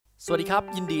สวัสดีครับ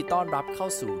ยินดีต้อนรับเข้า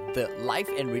สู่ The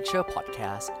Life Enricher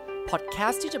Podcast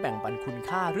Podcast ที่จะแบ่งปันคุณ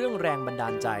ค่าเรื่องแรงบันดา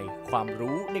ลใจความ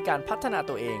รู้ในการพัฒนา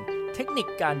ตัวเองเทคนิค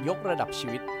การยกระดับชี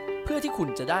วิตเพื่อที่คุณ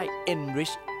จะได้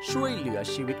enrich ช่วยเหลือ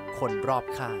ชีวิตคนรอบ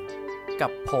ข้างกั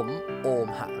บผมโอม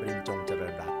หรินทร์จงเจริ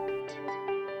ญรัตน์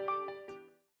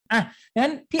งั้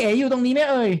นพี่เอ๋อยู่ตรงนี้ไหม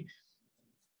เอ่ย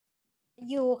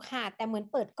อยู่ค่ะแต่เหมือน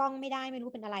เปิดกล้องไม่ได้ไม่รู้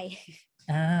เป็นอะไร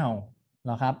อ้าวเห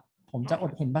รอครับผมจะอ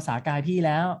ดเห็นภาษากายพี่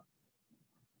แล้ว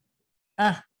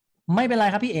ไม่เป็นไร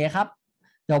ครับพี่เอ๋ครับ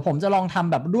เดี๋ยวผมจะลองท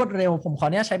ำแบบรวดเร็วผมขอ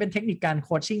เนี่ยใช้เป็นเทคนิคการโค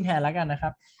ชชิ่งแทนแล้วกันนะครั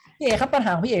บพี่เอ๋ครับปัญห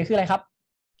าของพี่เอ๋คืออะไรครับ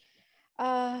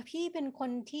พี่เป็นค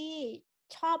นที่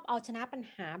ชอบเอาชนะปัญ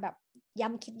หาแบบย้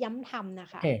ำคิดย้ำทำนะ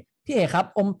คะพี่เอ๋ครับ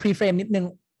พรีเฟรมนิดนึง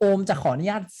โอมจะขออนุ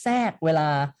ญาตแทรกเวลา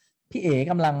พี่เอ๋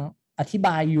กำลังอธิบ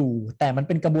ายอยู่แต่มันเ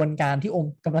ป็นกระบวนการที่โอม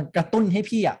กำลังกระตุ้นให้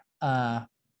พี่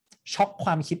ช็อกคว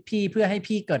ามคิดพี่เพื่อให้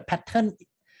พี่เกิดแพทเทิร์น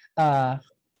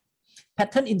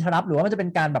อินเทอร์รัปหรือว่ามันจะเป็น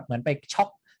การแบบเหมือนไป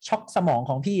ช็อกสมอง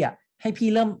ของพี่ให้พี่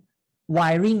เริ่ม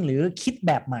wiring หรือคิดแ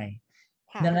บบใหม่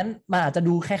ดังนั้นมันอาจจะ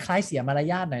ดูคล้ายๆเสียมาร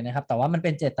ยาทหน่อยนะครับแต่ว่ามันเ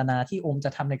ป็นเจตนาที่โอมจะ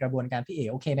ทำในกระบวนการพี่เอ๋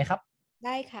โอเคไหมครับไ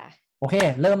ด้ค่ะโอเค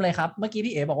เริ่มเลยครับเมื่อกี้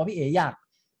พี่เอ๋บอกว่าพี่เอ๋อยาก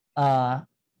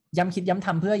ย้ำคิดย้ำท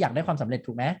ำเพื่ออยากได้ความสำเร็จ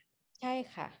ถูกไหมใช่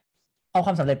ค่ะเอาค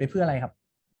วามสำเร็จไปเพื่ออะไรครับ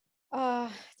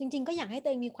จริงๆก็อยากให้ตัว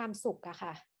เองมีความสุขอะ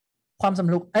ค่ะความสำ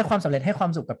เร็จให้ควา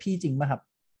มสุขกับพี่จริงป่ะครับ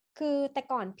คือแต่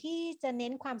ก่อนพี่จะเน้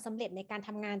นความสำเร็จในการท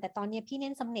ำงานแต่ตอนนี้พี่เน้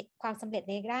นความสำเร็จ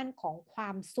ในด้านของควา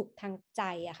มสุขทางใจ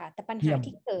อะค่ะแต่ปัญหา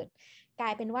ที่เกิดกลา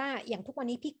ยเป็นว่าอย่างทุกวัน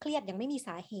นี้พี่เครียดอย่างไม่มีส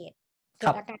าเหตุเกิ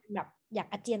ดอาการแบบอยาก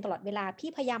อาเจียนตลอดเวลาพี่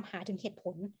พยายามหาถึงเหตุผ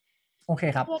ลโอเค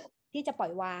ครับเพื่อที่จะปล่อ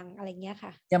ยวางอะไรเงี้ยค่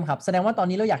ะเยี่ยมครับแสดงว่าตอน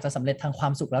นี้เราอยากจะสำเร็จทางควา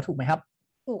มสุขแล้วถูกไหมครับ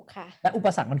ถูกค่ะและอุป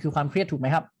สรรคมันคือความเครียดถูกไหม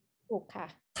ครับถูกค่ะ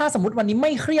ถ้าสมมติวันนี้ไ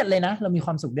ม่เครียดเลยนะเรามีค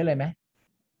วามสุขได้เลยไหม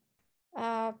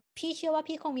พี่เชื่อว่า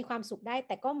พี่คงมีความสุขได้แ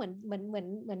ต่ก็เห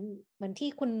มือนที่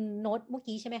คุณโน้ตเมื่อ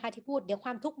กี้ใช่ไหมคะที่พูดเดี๋ยวคว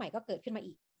ามทุกข์ใหม่ก็เกิดขึ้นมา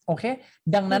อีกโอเค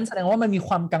ดังนั้นแสดงว่ามันมีค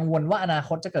วามกังวลว่าอนาค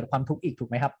ตจะเกิดความทุกข์อีกถูก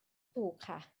ไหมครับถูก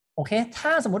ค่ะโอเคถ้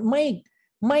าสมมติไ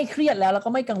ม่เครียดแล้ว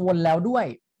ก็ไม่กังวลแล้วด้วย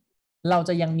เราจ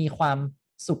ะยังมีความ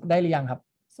สุขได้หรือยังครับ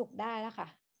สุขได้แล้วค่ะ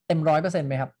เต็ม100%ไ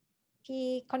หมครับพี่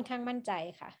ค่อนข้างมั่นใจ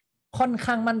ค่ะค่อน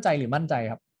ข้างมั่นใจหรือมั่นใจ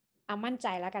ครับมั่นใจ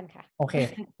แล้วกันค่ะโอเค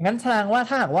งั้นแสดงว่า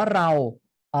ถ้าหากว่าเรา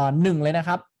หนึ่งเลยนะค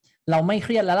รับเราไม่เค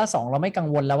รียดแล้วสองเราไม่กัง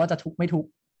วลแล้วว่าจะทุกข์ไม่ทุกข์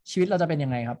ชีวิตเราจะเป็นยั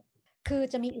งไงครับคือ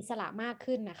จะมีอิสระมาก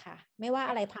ขึ้นนะคะไม่ว่า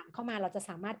อะไรผ่านเข้ามาเราจะ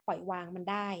สามารถปล่อยวางมัน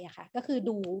ได้อะค่ะก็คือ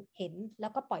ดูเห็นแล้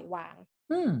วก็ปล่อยวาง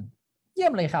เยี่ย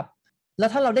มเลยครับแล้ว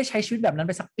ถ้าเราได้ใช้ชีวิตแบบนั้นไ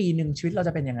ปสักปีหนึ่งชีวิตเราจ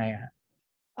ะเป็นยังไงอะ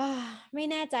ไม่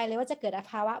แน่ใจเลยว่าจะเกิด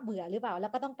ภาวะเบื่อหรือเปล่าแล้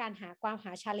วก็ต้องการห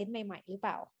าชาเลนจ์ใหม่ๆหรือเป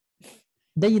ล่า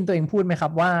ได้ยินตัวเองพูดไหมครั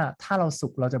บว่าถ้าเราสุ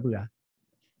ขเราจะเบื่อ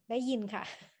ได้ยินค่ะ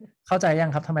เข้าใจยั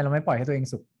งครับทำไมเราไม่ปล่อยให้ตัวเอง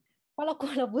สุขเพราะเรากลั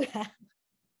วเราเบื่อ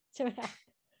ใช่ไหมคะ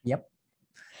เย็บ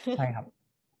ใช่ครับ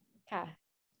ค่ะ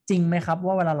จริงไหมครับ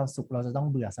ว่าเวลาเราสุขเราจะต้อง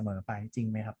เบื่อเสมอไปจริง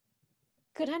ไหมครับ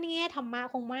คือถ้าในแง่ธรรมะ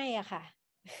คงไม่อะค่ะ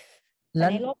แต่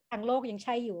ในทางโลกยังใ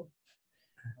ช่อยู่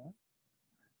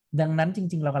ดังนั้นจ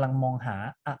ริงๆเรากำลังมองหา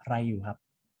อะไรอยู่ครับ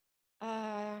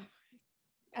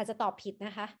อาจจะตอบผิดน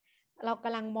ะคะเราก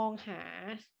ำลังมองหา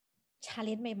ชาเล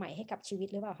นจ์ใหม่ๆให้กับชีวิต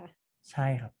หรือเปล่าคะใช่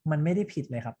ครับมันไม่ได้ผิด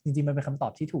เลยครับจริงๆมันเป็นคำตอ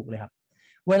บที่ถูกเลยครับ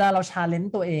เวลาเราชาเลน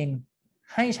จ์ตัวเอง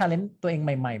ให้ชาเลนจ์ตัวเองใ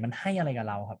หม่ๆมันให้อะไรกับ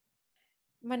เราครับ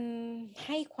มันใ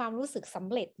ห้ความรู้สึกสำ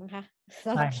เร็จมั้งคะส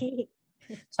ำหรับพี่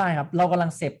ใช่ครับเรากำลั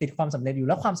งเสพติดความสำเร็จอยู่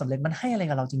แล้วความสำเร็จมันให้อะไร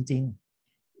กับเราจริง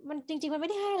ๆมันจริงๆมันไม่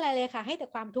ได้ให้อะไรเลยค่ะให้แต่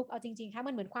ความทุกข์เอาจริงๆค่ะ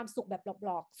มันเหมือนความสุขแบบหล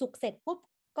อกๆสุขเสร็จปุ๊บ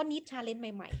ก็นิดชาเลนจ์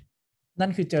ใหม่ๆนั่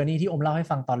นคือเจอร์นี่ที่อมเล่าให้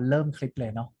ฟังตอนเริ่มคลิปเล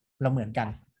ยเนาะเราเหมือนกัน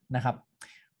นะครับ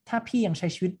ถ้าพี่ยังใช้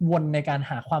ชีวิตวนในการ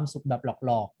หาความสุขแบบห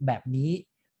ลอกๆแบบนี้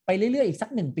ไปเรื่อยๆอีกสัก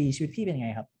1 ปีชีวิตพี่เป็นไง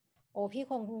ครับโอ้พี่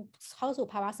คงเข้าสู่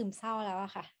ภาวะซึมเศร้าแล้วอ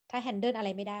ะค่ะถ้าแฮนเดิลอะไร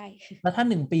ไม่ได้แล้วถ้า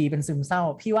1 ปีเป็นซึมเศร้า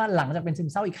พี่ว่าหลังจากเป็นซึม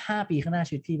เศร้าอีก5 ปีข้างหน้า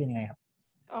ชีวิตพี่เป็นยังไงครับ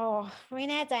อ๋อไม่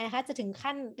แน่ใจนะคะจะถึง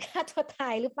ขั้นฆ่าตัวตา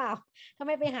ยหรือเปล่าถ้าไ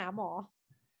ม่ไปหาหมอ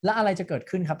แล้วอะไรจะเกิด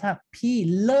ขึ้นครับถ้าพี่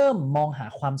เริ่มมองหา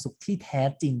ความสุขที่แท้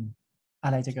จริงอะ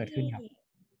ไรจะเกิดขึ้นครับ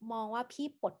มองว่าพี่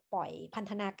ปลดปล่อยพัน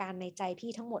ธนาการในใจพี่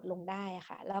ทั้งหมดลงได้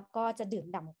ค่ะแล้วก็จะดื่ม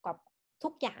ด่ำกับทุ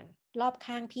กอย่างรอบ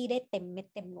ข้างพี่ได้เต็มเม็ด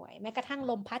เต็มหน่วยแม้กระทั่ง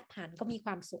ลมพัดผ่านก็มีค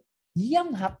วามสุขเยี่ยม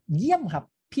ครับเยี่ยมครับ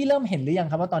พี่เริ่มเห็นหรือยัง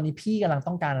ครับว่าตอนนี้พี่กำลัง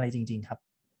ต้องการอะไรจริงๆครับ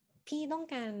พี่ต้อง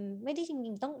การไม่ได้จริ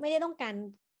งๆไม่ได้ต้องการ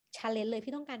ชาเลนจ์เลย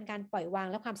พี่ต้องการการปล่อยวาง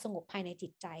และความสงบภายในจิ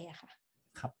ตใจอะค่ะ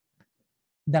ครับ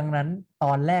ดังนั้นต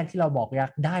อนแรกที่เราบอกอยา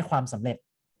กได้ความสำเร็จ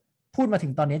พูดมาถึ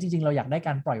งตอนนี้จริงๆเราอยากได้ก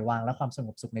ารปล่อยวางและความสง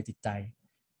บสุขในจิตใจ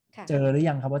เจอหรือ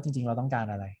ยังครับว่าจริงๆเราต้องการ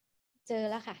อะไรเจอ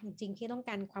แล้วค่ะจริงๆพี่ต้อง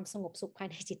การความสงบสุขภาย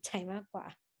ในจิตใจมากกว่า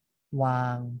วา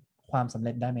งความสำเ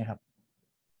ร็จได้ไหมครับ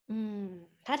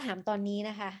ถ้าถามตอนนี้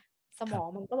นะคะ สมอง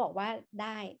มันก็บอกว่าไ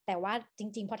ด้แต่ว่าจ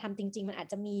ริงๆพอทำจริงๆมันอาจ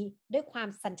จะมีด้วยความ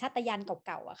สัญชาตญาณเ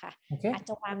ก่าๆอะค่ะ okay. อาจ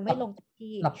จะวางไม่ลงกับ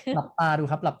ที่หลับตาดู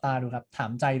ครับหลับตาดูครับถา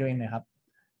มใจตัวเองหน่อยครับ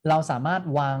เราสามารถ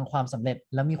วางความสำเร็จ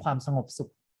แล้วมีความสงบสุข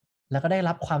แล้วก็ได้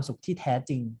รับความสุขที่แท้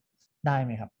จริงได้ไห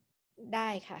มครับได้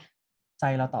ค่ะใจ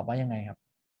เราตอบว่ายังไงครับ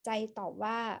ใจตอบ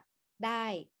ว่าได้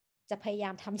จะพยายา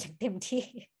มทำอย่างเต็มที่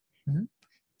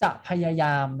จะพยาย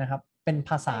ามนะครับเป็น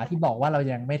ภาษาที่บอกว่าเรา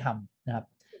ยังไม่ทำนะครับ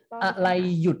อะไร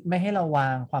หยุดไม่ให้เราวา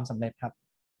งความสำเร็จครับ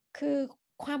คือ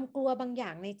ความกลัวบางอย่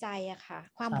างในใจอะค่ะ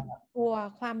ความกลัว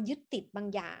ความยึดติดบาง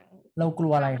อย่างเรากลั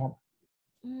วอะไรครับ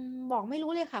บอกไม่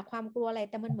รู้เลยค่ะความกลัวอะไร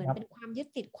แต่มันเหมือนเป็นความยึด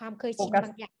ติดความเคยชินบ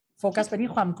างอย่างโฟกัสไป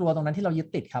ที่ความกลัวตรงนั้นที่เรายึด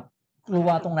ติดครับกลัว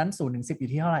ตรงนั้น0 ถึง 10อยู่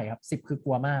ที่เท่าไหร่ครับ10คือก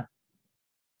ลัวมาก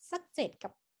สัก7 กั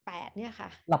บ 8เนี่ยค่ะ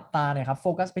หลับตาเนี่ยครับโฟ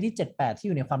กัสไปที่7 8ที่อ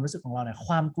ยู่ในความรู้สึกของเราเนี่ยค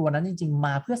วามกลัวนั้นจริงๆม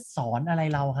าเพื่อสอนอะไร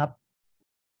เราครับ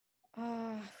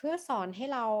เพื่อสอนให้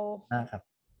เราครับ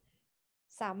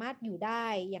สามารถอยู่ได้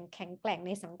อย่างแข็งแกร่งใ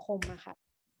นสังคมอะค่ะ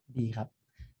ดีครับ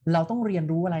เราต้องเรียน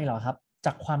รู้อะไรเหรอครับจ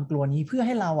ากความกลัวนี้เพื่อใ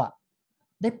ห้เรา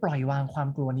ได้ปล่อยวางความ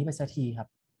กลัวนี้ไปสักทีครับ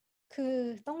คือ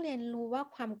ต้องเรียนรู้ว่า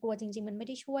ความกลัวจริงๆมันไม่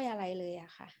ได้ช่วยอะไรเลยอ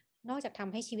ะค่ะนอกจากท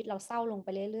ำให้ชีวิตเราเศร้าลงไป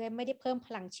เรื่อยๆไม่ได้เพิ่มพ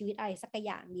ลังชีวิตอะไรสักอ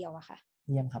ย่างเดียวอะค่ะ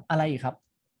เยี่ยมครับอะไรอีกครับ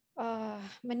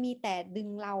มันมีแต่ดึง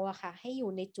เราอะค่ะให้อยู่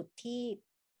ในจุดที่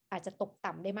อาจจะตก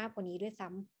ต่ำได้มากกว่านี้ด้วยซ้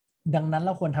ำดังนั้นเ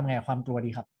ราควรทำไงกับความกลัวดี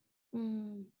ครับ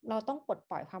เราต้องปลด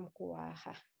ปล่อยความกลัว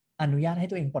ค่ะอนุญาตให้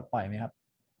ตัวเองปลดปล่อยไหมครับ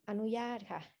อนุญาต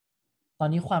ค่ะตอน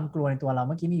นี้ความกลัวในตัวเราเ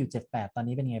มื่อกี้มีอยู่7 8ตอน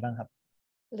นี้เป็นไงบ้างครับ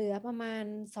เหลือประมาณ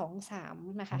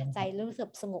2-3นะคะใจรู้สึก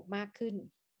สงบมากขึ้น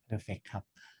perfect ครับ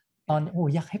ตอน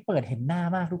อยากให้เปิดเห็นหน้า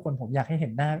มากทุกคนผมอยากให้เห็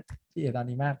นหน้าพี่เอตอน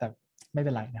นี้มากแต่ไม่เ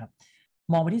ป็นไรนะครับ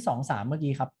มองไปที่2-3เมื่อ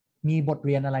กี้ครับมีบทเ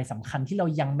รียนอะไรสำคัญที่เรา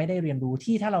ยังไม่ได้เรียนรู้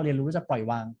ที่ถ้าเราเรียนรู้จะปล่อย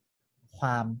วางคว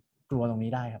ามกลัวตรง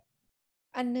นี้ได้ครับ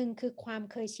อันนึงคือความ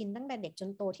เคยชินตั้งแต่เด็กจน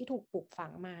โตที่ถูกปลูกฝั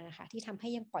งมานะคะที่ทำให้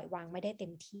ยังปล่อยวางไม่ได้เต็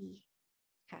มที่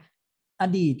ค่ะอ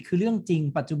ดีตคือเรื่องจริง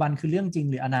ปัจจุบันคือเรื่องจริง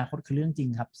หรืออนาคตคือเรื่องจริง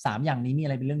ครับ3อย่างนี้มีอะ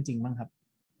ไรเป็นเรื่องจริงบ้างครับ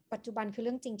ปัจจุบันคือเ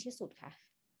รื่องจริงที่สุดค่ะ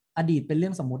อดีตเป็นเรื่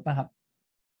องสมมุติป่ะครับ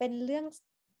เป็นเรื่อง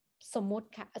สมมุติ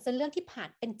ค่ะเป็นเรื่องที่ผ่าน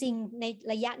เป็นจริงใน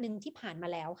ระยะหนึ่งที่ผ่านมา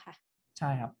แล้วค่ะใช่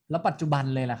ครับแล้วปัจจุบัน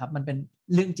เลยล่ะครับมันเป็น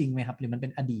เรื่องจริงไหมครับหรือมันเป็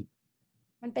นอดีต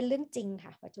มันเป็นเรื่องจริงค่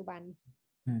ะปัจจุบัน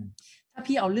ถ้า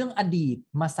พี่เอาเรื่องอดีต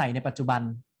มาใส่ในปัจจุบัน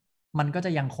มันก็จ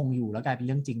ะยังคงอยู่แล้วกลายเป็นเ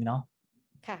รื่องจริงเนาะ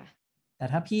ค่ะแต่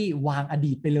ถ้าพี่วางอ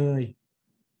ดีตไปเลย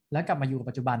แล้วกลับมาอยู่กับ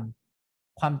ปัจจุบัน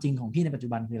ความจริงของพี่ในปัจจุ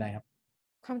บันคืออะไรครับ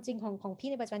ความจริงของพี่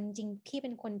ในปัจจุบันจริงพี่เป็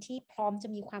นคนที่พร้อมจะ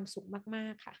มีความสุขมา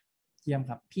กๆค่ะเยี่ยม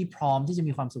ครับพี่พร้อมที่จะ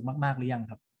มีความสุขมากๆหรือยัง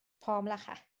ครับพร้อมแล้ว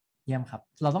ค่ะเยี่ยมครับ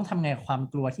เราต้องทำไงกับความ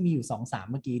กลัวที่มีอยู่2-3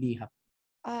เมื่อกี้ดีครับ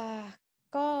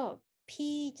ก็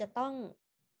พี่จะต้อง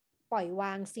ปล่อยว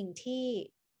างสิ่งที่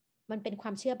มันเป็นคว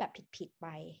ามเชื่อแบบผิดๆไป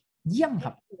เยี่ยมค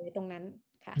รับอยู่ตรงนั้น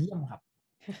ค่ะเยี่ยมครับ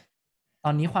ต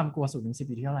อนนี้ความกลัว0 ถึง 10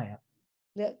อยู่ที่เท่าไหร่ครับ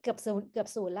เหลือเกือบ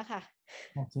ศูนย์แล้วค่ะ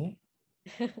โอเค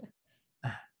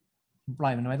ปล่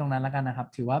อยมันไว้ตรงนั้นแล้วกันนะครับ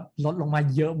ถือว่าลดลงมา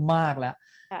เยอะมากแล้ว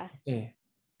โอเค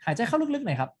หายใจเข้าลึกๆห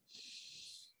น่อยครับ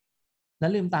แล้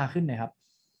วลืมตาขึ้นหน่อยครับ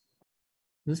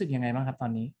รู้สึกยังไงบ้างครับตอ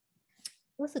นนี้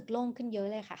รู้สึกโล่งขึ้นเยอะ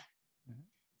เลยค่ะ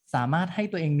สามารถให้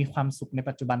ตัวเองมีความสุขใน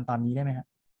ปัจจุบันตอนนี้ได้ไหมครับ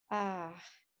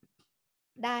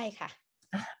ได้ค่ะ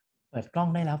เปิดกล้อง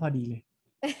ได้แล้วพอดีเลย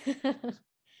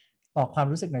บอกความ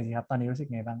รู้สึกหน่อยสิครับตอนนี้รู้สึก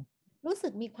ไงบ้างรู้สึ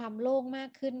กมีความโล่งมาก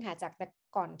ขึ้นค่ะจากแต่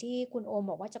ก่อนที่คุณโอม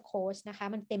บอกว่าจะโค้ชนะคะ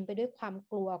มันเต็มไปด้วยความ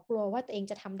กลัวว่าตัวเอง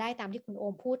จะทำได้ตามที่คุณโอ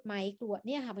มพูดไหมกลัวเ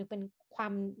นี่ยค่ะมันเป็นควา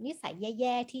มนิสัยแ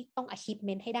ย่ๆที่ต้อง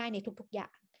achievement ให้ได้ในทุกๆอย่า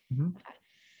งนะคะ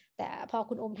แต่พอ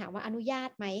คุณโอมถามว่าอนุญา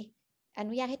ตไหมอ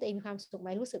นุญาตให้ตัวเองมีความสุขไหม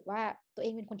รู้สึกว่าตัวเอ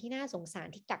งเป็นคนที่น่าสงสาร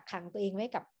ที่กักขังตัวเองไว้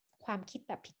กับความคิดแ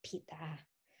บบผิดๆอะค่ะ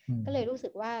ก็เลยรู้สึ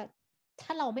กว่าถ้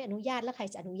าเราไม่อนุญาตแล้วใคร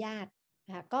จะอนุญาตน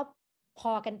ะคะก็พ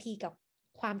อกันทีกับ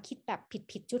ความคิดแบบ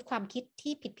ผิดชุดความคิด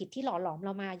ที่ผิดที่หล่อหลอมเร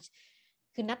ามา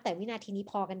คือนับแต่วินาทีนี้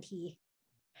พอกันที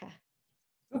ค่ะ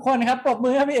ทุกคนครับปรบมื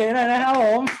อให้พี่เอ๋หน่อยนะครับผ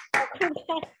ม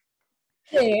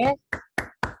พี่เอ๋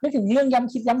นึกถึงเรื่องย้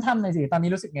ำคิดย้ำทำหน่อยสิตอนนี้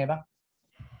รู้สึกไงบ้าง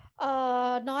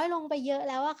น้อยลงไปเยอะ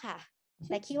แล้วอะค่ะ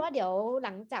แต่คิดว่าเดี๋ยวห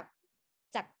ลังจาก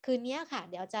คืนนี้ค่ะ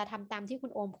เดี๋ยวจะทำตามที่คุ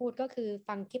ณโอมพูดก็คือ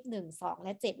ฟังคลิป1 2 แล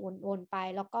ะ 7วนไป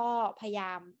แล้วก็พยาย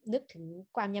ามนึกถึง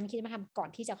ความย้ำคิดมาทำก่อน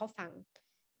ที่จะเข้าฟัง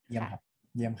เยี่ยมครับ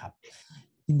เยี่ยมครับ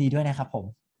ยินดีด้วยนะครับผม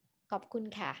ขอบคุณ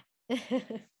ค่ะ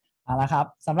เอาละครับ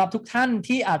สำหรับทุกท่าน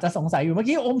ที่อาจจะสงสัยอยู่เมื่อ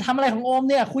กี้โอมทำอะไรของโอม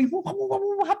เนี่ยคุยปุ๊บ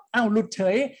ครับอ้าวหลุดเฉ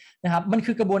ยนะครับมัน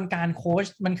คือกระบวนการโค้ช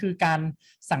มันคือการ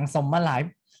สั่งสมมาห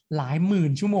ลายหมื่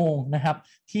นชั่วโมงนะครับ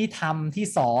ที่ทำที่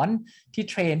สอนที่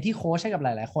เทรนที่โค้ชให้กับห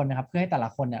ลายๆคนนะครับเพื่อให้แต่ละ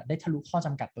คนเนี่ยได้ทะลุข้อจ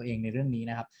ำกัดตัวเองในเรื่องนี้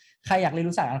นะครับใครอยากเรียน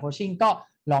รู้ศาสตร์การโคชชิ่งก็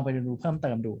ลองไปเรียนรู้เพิ่มเ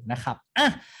ติมดูนะครับ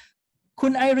คุ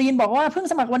ณไอรีนบอกว่าเพิ่ง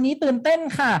สมัครวันนี้ตื่นเต้น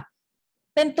ค่ะ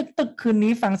เต้นตึกคืน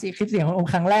นี้ฟังคลิปเสียงของโอม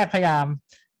ครั้งแรกพยายาม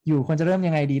อยู่ควรจะเริ่ม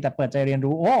ยังไงดีแต่เปิดใจเรียน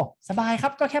รู้โอ้สบายครั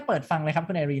บก็แค่เปิดฟังเลยครับ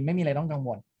คุณไอรีนไม่มีอะไรต้องกังว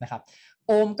ลนะครับโ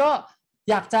อมก็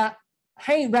อยากจะใ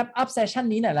ห้ wrap up session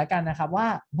นี้หน่อยละกันนะครับว่า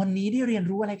วันนี้ได้เรียน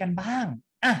รู้อะไรกันบ้าง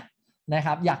นะค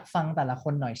รับอยากฟังแต่ละค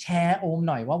นหน่อยแชร์โอม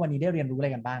หน่อยว่าวันนี้ได้เรียนรู้อะไร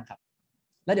กันบ้างครับ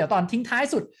แล้วเดี๋ยวตอนทิ้งท้าย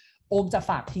สุดโอมจะ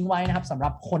ฝากทิ้งไว้นะครับสำหรั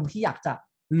บคนที่อยากจะ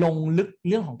ลงลึก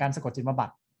เรื่องของการสะกดจิตบำบั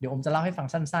ดเดี๋ยวโอมจะเล่าให้ฟัง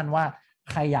สั้นๆว่า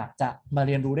ใครอยากจะมาเ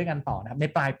รียนรู้ด้วยกันต่อนะครับใน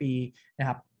ปลายปีนะค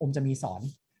รับโอมจะมีสอน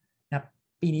นะครับ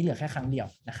ปีนี้เหลือแค่ครั้งเดียว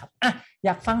นะครับอย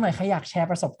ากฟังหน่อยใครอยากแชร์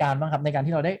ประสบการณ์บ้างครับในการ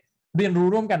ที่เราได้เรียนรู้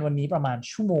ร่วมกันวันนี้ประมาณ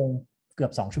ชั่วโมงเกือ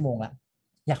บ2ชั่วโมงละ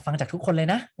อยากฟังจากทุกคนเลย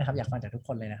นะครับอยากฟังจากทุกค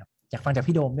นเลยนะครับอยากฟังจาก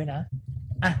พี่โดมด้วยนะ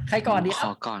ใครก่อนดีครับข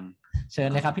อก่อนเชิญ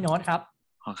เลยครับพี่โน้ตครับ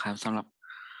ขอครับสำหรับ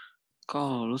ก็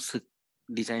รู้สึก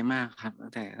ดีใจมากครับตั้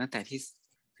งแต่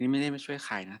ที่ไม่ได้มาช่วยข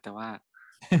ายนะแต่ว่า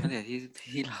ตั้งแต่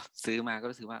ที่เราซื้อมาก็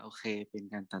รู้สึกว่าโอเคเป็น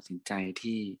การตัดสินใจ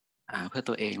ที่เพื่อ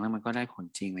ตัวเองแล้วมันก็ได้ผล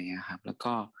จริงอะไรเงี้ยครับแล้ว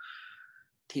ก็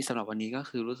ที่สำหรับวันนี้ก็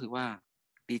คือรู้สึกว่า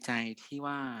ดีใจที่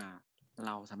ว่าเ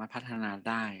ราสามารถพัฒนา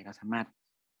ได้เราสามารถ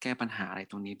แก้ปัญหาอะไร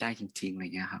ตรงนี้ได้จริงๆอะไร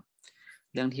เงี้ยครับ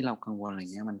เรื่องที่เรากังวลอะไร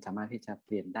เงี้ยมันสามารถที่จะเป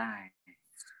ลี่ยนได้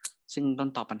ซึ่งต้น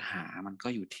ตอปัญหามันก็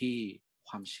อยู่ที่ค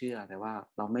วามเชื่อแต่ว่า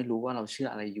เราไม่รู้ว่าเราเชื่อ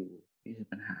อะไรอยู่นี่คือ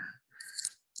ปัญหา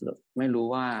ไม่รู้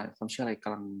ว่าความเชื่ออะไรก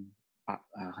ำลัง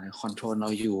คอนโทรลเรา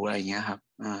อยู่อะไรเงี้ยครับ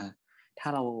ถ้า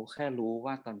เราแค่รู้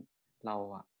ว่าตอนเรา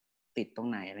ติดตรง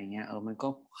ไหนอะไรเงี้ยมันก็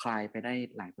คลายไปได้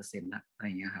หลายเปอร์เซ็นต์ละอะไร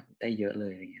เงี้ยครับได้เยอะเล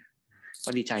ยอะไรเงี้ยก็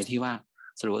ดีใจที่ว่า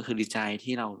สรุปก็คือดีใจ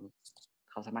ที่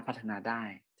เขาสามารถพัฒนาได้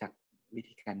จากวิ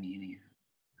ธีการนี้เนี่ย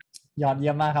ยอดเยี่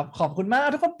ยมมากครับขอบคุณมาก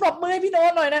ทุกคนปรบมือให้พี่โน้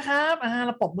ตหน่อยนะครับเ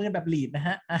ราปรบมือแบบลีดนะฮ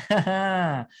ะ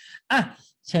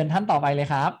เชิญท่านต่อไปเลย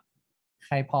ครับใค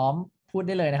รพร้อมพูดไ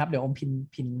ด้เลยนะครับเดี๋ยวอม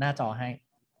พินหน้าจอให้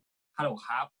ฮัลโหลค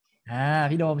รับ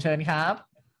พี่โดมเชิญครับ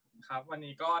ครับวัน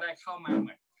นี้ก็ได้เข้า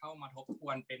มาทบท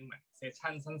วนเป็นเหมือนเซส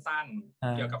ชั่นสั้น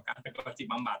ๆเกี่ยวกับการเป็นกจิต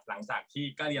บำบัดหลังจากที่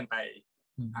ก็เรียนไป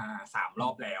3 รอ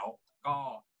บแล้วก็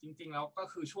จริงๆแล้วก็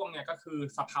คือช่วงเนี้ยก็คือ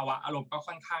สภาวะอารมณ์ก็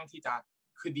ค่อนข้างที่จะ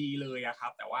คือดีเลยครั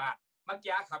บแต่ว่าเมื่อ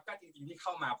กี้ครับก็จริงๆที่เข้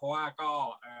ามาเพราะว่าก็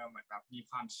เหมือนแบบมี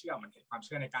ความเชื่อมันเห็นความเ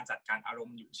ชื่อในการจัดการอารม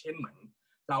ณ์อยู่เช่นเหมือน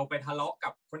เราไปทะเลาะกั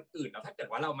บคนอื่นแล้วถ้าเกิด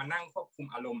ว่าเรามานั่งควบคุม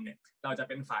อารมณ์เนี่ยเราจะเ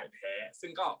ป็นฝ่ายแพ้ซึ่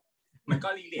งก็มันก็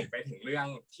รีเลทไปถึงเรื่อง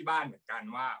ที่บ้านเหมือนกัน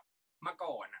ว่าเมื่อ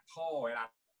ก่อนพ่อเวลา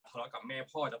ทะเลาะกับแม่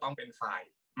พ่อจะต้องเป็นฝ่าย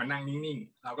มานั่งนิ่ง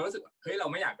ๆเราก็รู้สึกเฮ้ยเรา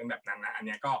ไม่อยากเป็นแบบนั้นนะอันเ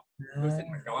นี้ยก็รู้สึก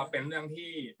เหมือนกับว่าเป็นเรื่อง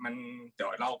ที่มันเดี๋ย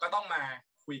วเราก็ต้องมา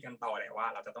คุยกันต่อแหละว่า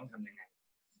เราจะต้องทำยังไง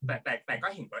แต่ก็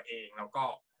เห็นตัวเองแล้วก็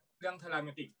เรื่องเทเลเม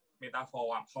ติกเมตาฟอ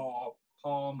ร์พ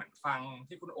อเหมือนฟัง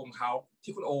ที่คุณโอ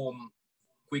ม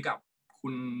คุยกับคุ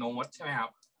ณโน้ตใช่ไหมครั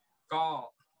บ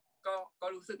ก็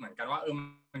รู้สึกเหมือนกันว่า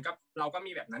มันก็เราก็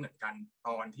มีแบบนั้นเหมือนกันต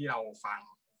อนที่เราฟัง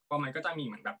ว่ามันก็จะมีเ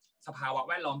หมือนแบบสภาวะ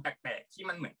แวดล้อมแปลกๆที่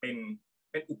มันเหมือนเ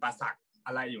ป็นอุปสรรคอ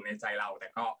ะไรอยู่ในใจเราแต่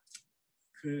ก็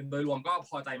คือโดยรวมก็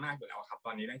พอใจมากอยู่แล้วครับต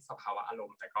อนนี้เรื่องสภาวะอาร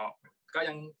มณ์แต่ก็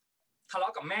ยังทะเลา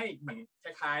ะกับแม่อีกเหมือนค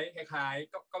ล้าย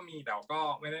ก็มีแต่ก็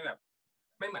ไม่ได้แบบ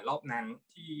ไม่เหมือนรอบนั้น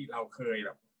ที่เราเคยแบ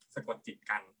บสะกดจิต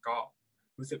กันก็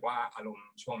รู้สึกว่าอารมณ์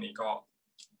ช่วงนี้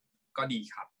ก็ดี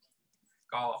ครับ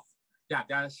ก็อยาก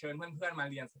จะเชิญเพื่อนๆมา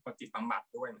เรียนสะกดจิตบำบัด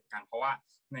ด้วยเหมือนกันเพราะว่า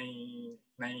ใ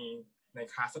น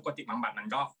คลาสสะกดจิตบำบัดนั้น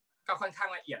ก็ค่อนข้าง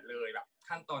ละเอียดเลยแบบ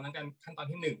ขั้นตอน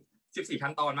ที่1 14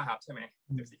ขั้นตอนนะครับใช่ไหม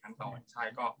14ขั้นตอนใช่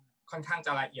ก็ค่อนข้างจ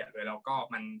ะละเอียดเลยแล้วก็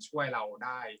มันช่วยเราไ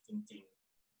ด้จริง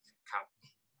ๆครับ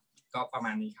ก็ประม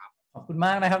าณนี้ครับขอบคุณม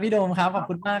ากนะครับพี่โดมครับขอบ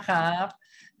คุณมากครับ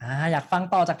อยากฟัง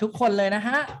ต่อจากทุกคนเลยนะฮ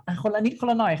ะคนละนิดคน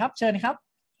ละหน่อยครับเชิญครับ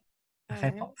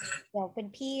เดี๋ยวเป็น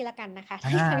พี่ละกันนะคะ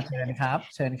เชิญครับ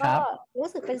ก็รู้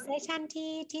สึกเป็นเซสชั่น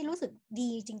ที่รู้สึก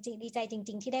ดีจริงๆดีใจจ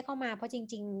ริงๆที่ได้เข้ามาเพราะจ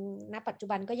ริงๆณปัจจุ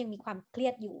บันก็ยังมีความเครี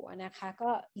ยดอยู่นะคะก็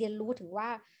เรียนรู้ถึงว่า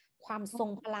ความทรง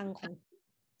พลังของ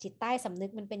จิตใต้สำนึ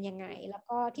กมันเป็นยังไงแล้ว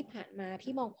ก็ที่ผ่านมา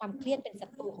พี่มองความเครียดเป็นศั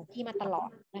ตรูของพี่มาตลอด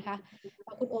นะคะ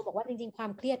คุณโอบอกว่าจริงๆควา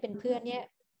มเครียดเป็นเพื่อนเนี่ย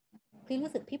พี่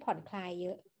รู้สึกพี่ผ่อนคลายเย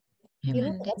อะพี่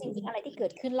รู้สึกว่าจริงๆอะไรที่เกิ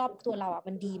ดขึ้นรอบตัวเรา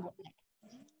มันดีหมดแหละ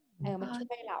มัน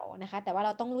ช่วยเรานะคะแต่ว่าเร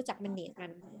าต้องรู้จักมันเนตมั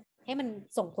นให้มัน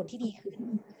ส่งผลที่ดีขึ้น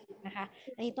นะคะ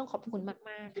อันนี้ต้องขอบคุณ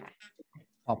มากๆค่ะ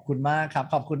ขอบคุณมากครับ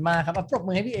ขอบคุณมากครับปรบ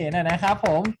มือให้พี่เอ๋หน่อยนะครับผ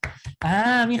ม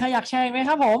มีใครอยากแชร์ไหมค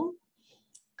รับผม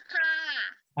ค่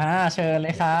ะเชิญเล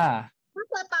ยค่ะก็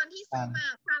คือตอนที่ซื้อมา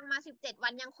ฟังมา17 วั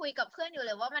นยังคุยกับเพื่อนอยู่เ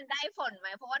ลยว่ามันได้ผลไหม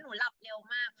เพราะว่าหนูหลับเร็ว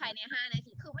มากภายใน5 นา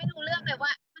ทีคือไม่รู้เรื่องเลยว่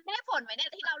ามันได้ผลไหมเนี่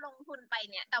ยที่เราลงทุนไป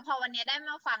เนี่ยแต่พอวันนี้ได้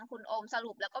มาฟังคุณโอมส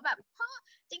รุปแล้วก็แบบ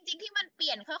จริงๆที่มันเป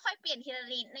ลี่ยนค่อยๆเปลี่ยนทีละ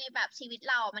นิดในแบบชีวิต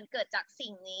เรามันเกิดจากสิ่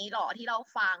งนี้หรอที่เรา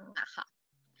ฟังอะค่ะ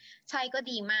ใช่ก็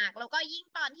ดีมากแล้วก็ยิ่ง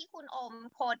ตอนที่คุณโอม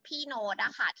โพสพี่โน้ตอ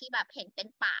ะค่ะที่แบบเห็นเป็น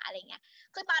ป่าอะไรเงี้ย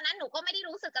คือตอนนั้นหนูก็ไม่ได้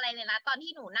รู้สึกอะไรเลยนะตอน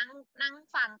ที่หนูนั่ง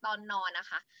ฟังตอนนอนนะ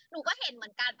คะหนูก็เห็นเหมื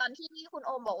อนกันตอนที่คุณโ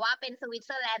อมบอกว่าเป็นสวิตเ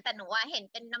ซอร์แลนด์แต่หนูว่าเห็น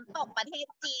เป็นน้ำตกประเทศ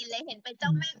จีนเลยเห็นเป็นเจ้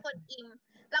าแม่กวนอิม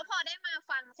แล้วพอได้มา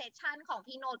ฟังเซสชั่นของ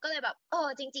พี่โน้ตก็เลยแบบ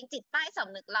จริงๆจิตใต้ส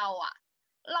ำนึกเราอะ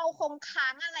เราคงค้า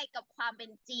งอะไรกับความเป็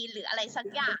นจีนหรืออะไรสัก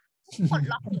อย่างปลด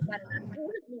ล็อกเหมือนกันนะ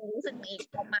รู้สึกเอง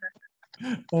ออกมา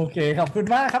โอเคขอบคุณ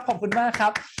มากครับขอบคุณมากครั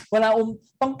บเวลา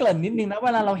ต้องเกริ่นนิดนึงนะเว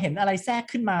ลาเราเห็นอะไรแทรก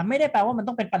ขึ้นมาไม่ได้แปลว่ามัน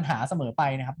ต้องเป็นปัญหาเสมอไป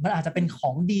นะครับมันอาจจะเป็นขอ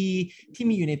งดีที่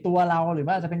มีอยู่ในตัวเราหรือ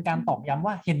ว่าอาจจะเป็นการตอกย้ำ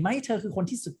ว่าเห็นไหมเธอคือคน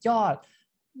ที่สุดยอด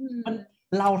มัน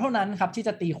เราเท่านั้นครับที่จ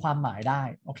ะตีความหมายได้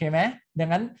โอเคไหมดัง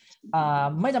นั้น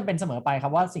ไม่จำเป็นเสมอไปครั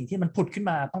บว่าสิ่งที่มันผุดขึ้น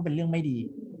มาต้องเป็นเรื่องไม่ดี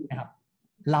นะครับ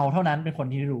เราเท่านั้นเป็นคน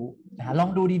ที่รู้นะลอง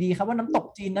ดูดีๆครับว่าน้ำตก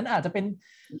จีนนั้นอาจจะเป็น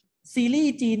ซีรี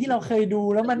ส์จีนที่เราเคยดู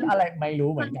แล้วมันอะไรไม่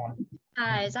รู้เหมือนกันใ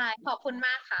ช่ใช่ขอบคุณม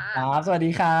ากค่ะครับสวัส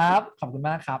ดีครับขอบคุณ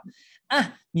มากครับอ่ะ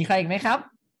มีใครอีกไหมครับ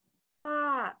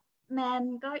แนน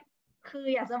ก็คือ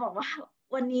อยากจะบอกว่า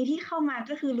วันนี้ที่เข้ามา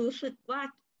ก็คือรู้สึกว่า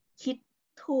คิด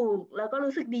ถูกแล้วก็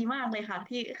รู้สึกดีมากเลยค่ะ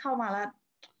ที่เข้ามาแล้ว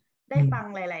ได้ฟัง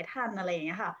หลายๆท่านอะไรอย่างเ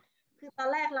งี้ยค่ะคือตอน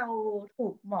แรกเราถู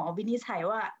กหมอวินิจฉัย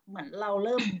ว่าเหมือนเราเ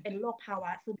ริ่มเป็นโรคภาว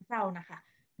ะซึมเศร้านะคะ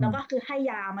แล้วก็คือให้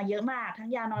ยามาเยอะมากทั้ง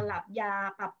ยานอนหลับยา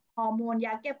ปรับฮอร์โมนย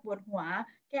าแก้ปวดหัว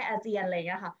แก้อาเจียนอะไรอย่างเ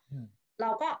งี้ยค่ะเรา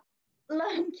ก็เ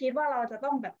ริ่มคิดว่าเราจะต้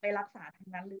องแบบไปรักษาทาง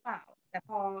นั้นหรือเปล่าแต่พ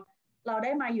อเราไ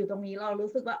ด้มาอยู่ตรงนี้เรา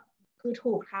รู้สึกว่าคือ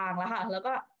ถูกทางแล้วค่ะแล้ว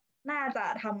ก็น่าจะ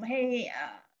ทำให้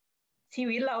ชี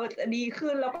วิตเราจะดี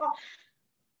ขึ้นแล้วก็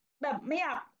แบบไม่อย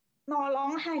ากนอนร้อ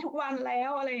งไห้ทุกวันแล้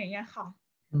วอะไรอย่างเงี้ยค่ะ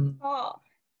ก็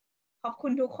ขอบคุ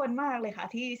ณทุกคนมากเลยค่ะ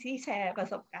ที่แชร์ประ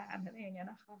สบการณ์อะไรอย่างเงี้ย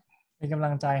นะคะเป็นกำลั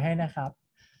งใจให้นะครับ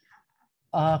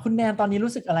คุณแนนตอนนี้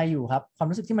รู้สึกอะไรอยู่ครับความ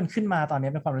รู้สึกที่มันขึ้นมาตอนนี้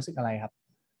เป็นความรู้สึกอะไรครับ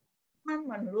มันเห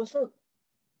มือนรู้สึก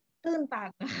ตื้นตัน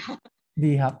นะคะ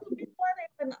ดีครับไม่รู้ว่า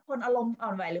เป็นคนอารมณ์อ่อ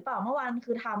นไหวหรือเปล่าเมื่อวาน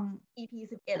คือทำ EP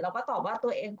 11แล้วก็ตอบว่าตั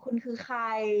วเองคุณคือใคร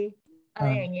อะไร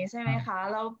อย่างนี้ใช่ไหมคะ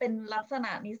แล้วเป็นลักษณ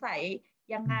ะนิสัย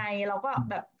ยังไงเราก็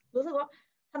แบบรู้สึกว่า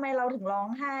ทำไมเราถึงร้อง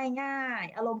ไห้ง่าย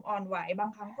อารมณ์อ่อนไหวบา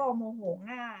งครั้งก็โมโห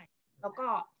ง่ายแล้วก็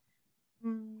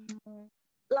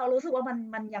เรารู้สึกว่า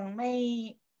มันยังไ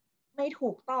ม่ถู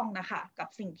กต้องนะคะกับ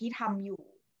สิ่งที่ทำอยู่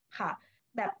ค่ะ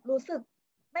แบบรู้สึก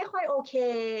ไม่ค่อยโอเค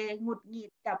หงุดหงิ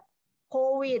ดกับโค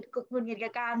วิดหงุดหงิด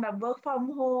กับการแบบ work from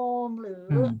home หรือ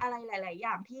อะไรหลายๆอ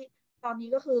ย่างที่ตอนนี้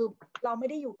ก็คือเราไม่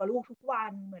ได้อยู่กับลูกทุกวั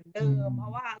นเหมือนเดิมเพรา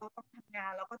ะว่าเราต้องทำงา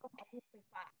นเราก็ต้องเอาลูกไป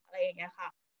ฝากอะไรอย่างเงี้ยค่ะ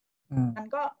มัน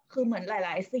ก็คือเหมือนหล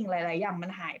ายๆสิ่งหลายๆอย่างมั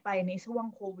นหายไปในช่วง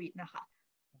โควิดนะคะ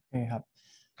โอเคครับ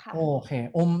โอเค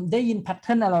ได้ยินแพทเ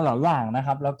ทิร์นอะไรหลายอย่างนะค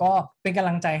รับแล้วก็เป็นกำ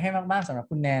ลังใจให้มากๆสำหรับ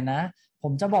คุณแนนนะผ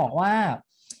มจะบอกว่า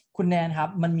คุณแนนครับ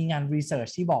มันมีงานรีเสิร์ช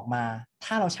ที่บอกมา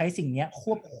ถ้าเราใช้สิ่งนี้ค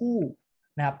วบคู่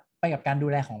นะครับไปกับการดู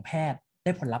แลของแพทย์ไ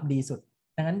ด้ผลลัพธ์ดีสุด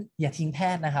ดังนั้นอย่าทิ้งแพ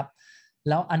ทย์นะครับ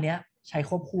แล้วอันเนี้ยใช้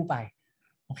ควบคู่ไป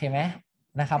โอเคไหม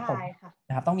นะครับผม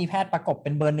นะครับต้องมีแพทย์ประกบเป็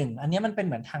นเบอร์ 1อันนี้มันเป็นเ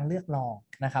หมือนทางเลือกรอง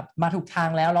นะครับมาถูกทาง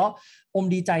แล้ว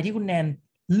ดีใจที่คุณแนน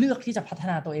เลือกที่จะพัฒ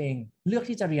นาตัวเองเลือก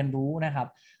ที่จะเรียนรู้นะครับ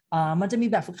มันจะมี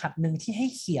แบบฝึกหัดหนึ่งที่ให้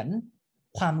เขียน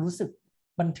ความรู้สึก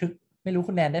บันทึกไม่รู้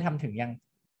คุณแนนได้ทำถึงยัง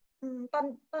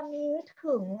ตอนนี้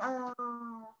ถึง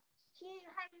ที่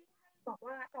ให้บอก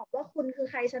ว่าคุณคือ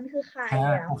ใครฉันคือใคร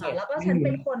ค่ะแล้วก็ฉันเ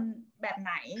ป็นคนแบบไ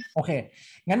หนโอเค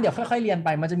งั้นเดี๋ยวค่อยๆเรียนไป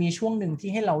มันจะมีช่วงหนึ่งที่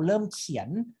ให้เราเริ่มเขียน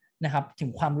นะครับถึง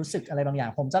ความรู้สึกอะไรบางอย่า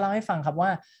งผมจะเล่าให้ฟังครับว่า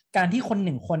การที่คนห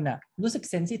นึ่งคนน่ะรู้สึก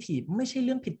เซนซิทีฟไม่ใช่เ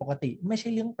รื่องผิดปกติไม่ใช่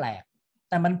เรื่องแปลก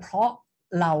แต่มันเพราะ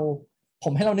ผ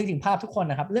มให้เรานึกถึงภาพทุกคน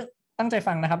นะครับเรื่องตั้งใจ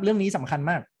ฟังนะครับเรื่องนี้สำคัญ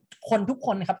มากคนทุกค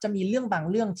นนะครับจะมีเรื่องบาง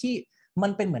เรื่องที่มั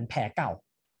นเป็นเหมือนแผลเก่า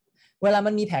เวลามั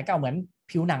นมีแผลเก่าเหมือน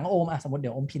ผิวหนังโอมสมมติเ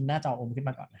ดี๋ยวโอมพิมพ์หน้าจอโอมขึ้น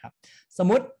มาก่อนนะครับสม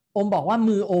มติโอมบอกว่า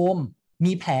มือโอม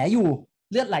มีแผลอยู่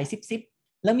เลือดไหลซิบ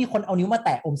ๆแล้วมีคนเอานิ้วมาแต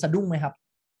ะโอมสะดุ้งไหมครับ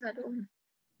สะดุ้ง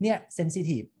เนี่ยเซนซิ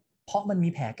ทีฟเพราะมันมี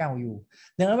แผลเก่าอยู่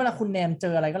ดังนั้นเวลาคุณแนนเจ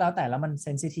ออะไรก็แล้วแต่แล้วมันเซ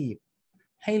นซิทีฟ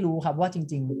ให้รู้ครับว่าจ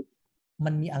ริงๆมั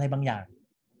นมีอะไรบางอย่าง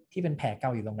ที่เป็นแผลเก่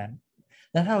าอยู่ตรงนั้น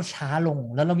แล้วถ้าเราช้าลง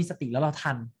แล้วเรามีสติแล้วเรา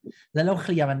ทันแล้วเราเค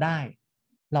ลียร์มันได้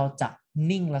เราจะ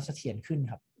นิ่งและเสถียรขึ้น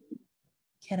ครับ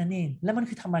แค่นั้นเองแล้วมัน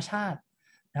คือธรรมชาติ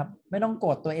นะครับไม่ต้องโกร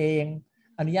ธตัวเอง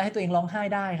อนุญาตให้ตัวเองร้องไห้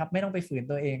ได้ครับไม่ต้องไปฝืน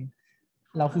ตัวเอง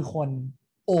เราคือคน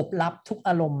โอบรับทุกอ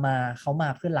ารมณ์มาเขามา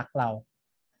เพื่อรักเรา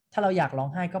ถ้าเราอยากร้อง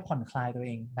ไห้ก็ผ่อนคลายตัวเ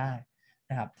องได้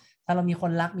นะครับถ้าเรามีค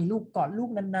นรักมีลูกกอดลูก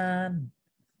นาน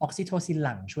ๆออกซิโทซินห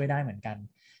ลั่งช่วยได้เหมือนกัน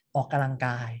ออกกำลังก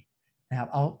ายนะครับ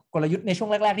เอากลยุทธ์ในช่วง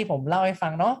แรกๆที่ผมเล่าให้ฟั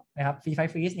งเนาะนะครับฟรีไฟ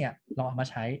ฟรีสเนี่ยลองเอามา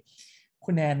ใช้คุ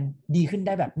ณแนนดีขึ้นไ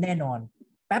ด้แบบแน่นอน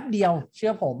แป๊บเดียวเชื่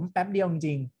อผมแป๊บเดียวจ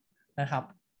ริงๆนะครับ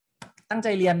ตั้งใจ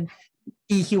เรียน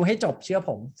EQ ให้จบเชื่อผ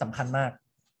มสำคัญมาก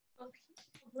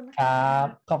คุณ ครับ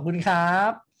ขอบคุณครั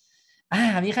บ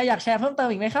มีใครอยากแชร์เพิ่มเติม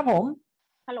อีกไหมครับผม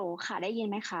ฮัลโหลค่ะได้ยิน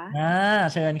ไหมคะ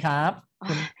เชิญครับ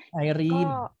คุณไอรีน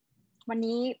ก็วัน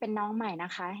นี้เป็นน้องใหม่น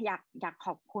ะคะอยากข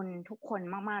อบคุณทุกคน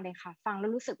มากๆเลยค่ะฟังแล้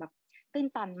วรู้สึกแบบตื้น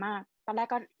ตันมากตอนแรก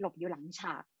ก็หลบอยู่หลังฉ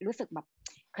ากรู้สึกแบบ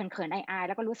เขินๆอายๆแ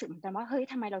ล้วก็รู้สึกเหมือนกันว่าเฮ้ย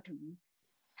ทำไม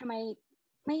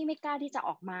ไม่กล้าที่จะอ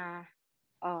อกมา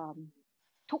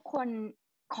ทุกคน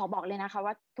ขอบอกเลยนะคะ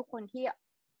ว่าทุกคนที่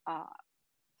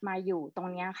มาอยู่ตรง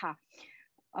นี้ค่ะ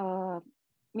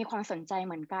มีความสนใจเ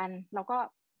หมือนกันแล้วก็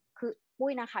คือปุ้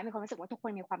ยนะคะมีความรู้สึกว่าทุกค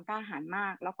นมีความกล้าหาญมา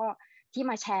กแล้วก็ที่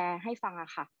มาแชร์ให้ฟังอ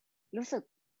ะค่ะรู้สึก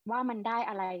ว่ามันได้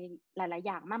อะไรหลายๆอ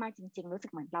ย่างมากๆจริงๆรู้สึ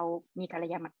กเหมือนเรามีกัล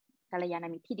ยาณ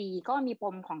มิตรที่ดีก็มีป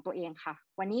มของตัวเองค่ะ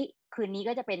วันนี้คืนนี้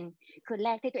ก็จะเป็นคืนแร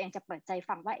กที่ตัวเองจะเปิดใจ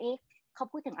ฟังว่าเอ๊ะเขา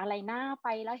พูดถึงอะไรหน้าไป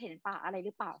แล้วเห็นป่าอะไรห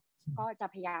รือเปล่าก็จะ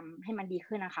พยายามให้มันดี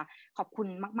ขึ้นนะคะขอบคุณ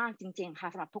มากๆจริงๆค่ะ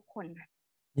สำหรับทุกคน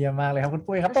เยี่ยมมากเลยครับคุณ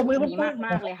ปุ้ยครับตบมือคุณปุ้ยม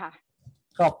ากเลยค่ะ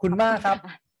ขอบคุณมากครับ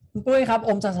คุณปุ้ยครับอ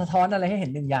มจะสะท้อนอะไรให้เห็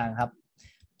นหนึ่งอย่างครับ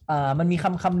มันมี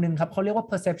คำหนึ่งครับเขาเรียกว่า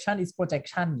perception is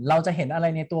projection เราจะเห็นอะไร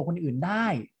ในตัวคนอื่นได้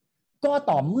ก็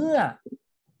ต่อเมื่อ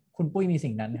คุณปุ้ยมี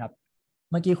สิ่งนั้นครับ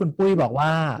เมื่อกี้คุณปุ้ยบอกว่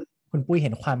าคุณปุ้ยเห็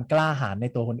นความกล้าหาญใน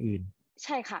ตัวคนอื่นใ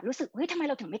ช่ค่ะรู้สึกเฮ้ยทำไม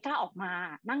เราถึงไม่กล้าออกมา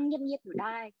นั่งเงียบๆอยู่ไ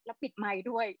ด้แล้วปิดไมค์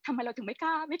ด้วยทำไมเราถึงไม่ก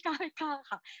ล้า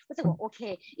ค่ะรู้สึกว่าโอเค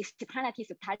อีก15 นาที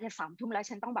สุดท้ายจะ3 ทุ่มแล้ว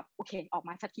ฉันต้องแบบโอเคออกม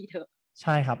าสักทีเถอะใ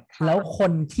ช่ครับแล้วค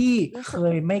นที่เค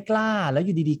ยไม่กล้าแล้วอ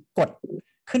ยู่ดีๆกด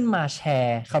ขึ้นมาแช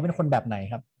ร์เขาเป็นคนแบบไหน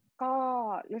ครับก็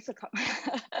รู้สึก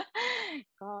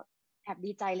ก็แอบ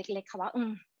ดีใจเล็กๆค่ะว่า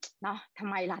เนาะทำ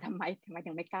ไม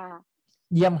ถึงไม่กล้า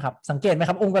เยี่ยมครับสังเกตไหม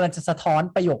ครับองค์กำลังจะสะท้อน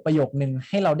ประโยคนึง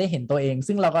ให้เราได้เห็นตัวเอง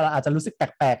ซึ่งเราก็อาจจะรู้สึกแป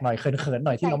ลกๆหน่อยเขินๆห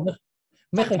น่อยที่เรา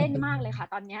ไม่เคยเต้นมากเลยค่ะ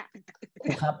ตอนเนี้ย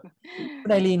ครับคุ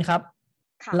ณไอรีนครับ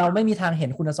เราไม่มีทางเห็น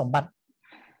คุณสมบัติ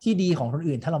ที่ดีของคน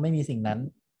อื่นถ้าเราไม่มีสิ่งนั้น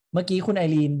เมื่อกี้คุณไอ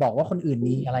รีนบอกว่าคนอื่น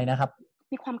มีอะไรนะครับ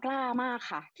มีความกล้ามาก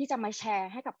ค่ะที่จะมาแชร์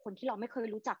ให้กับคนที่เราไม่เคย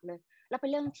รู้จักเลยแล้วเป็น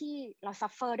เรื่องที่เราซั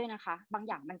ฟเฟอร์ด้วยนะคะบาง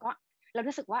อย่างมันก็เรา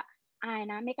รู้สึกว่าอาย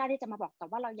นะไม่กล้าที่จะมาบอกแต่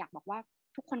ว่าเราอยากบอกว่า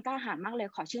ทุกคนกล้าหาญมากเลย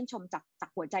ขอชื่นชมจาก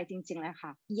หัวใจจริงๆเลยค่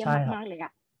ะเยี่ยมมากๆเลยอ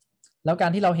ะแล้วการ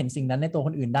ที่เราเห็นสิ่งนั้นในตัวค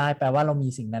นอื่นได้แปลว่าเรามี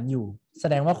สิ่งนั้นอยู่แส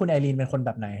ดงว่าคุณไอรีนเป็นคนแบ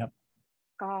บไหนครับ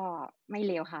ก็ไม่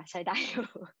เลวค่ะใช้ได้อยู่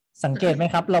สังเกตไหม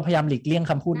ครับเราพยายามหลีกเลี่ยง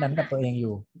คำพูดนั้นกับตัวเองอ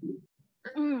ยู่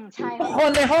ใช่ทุกคน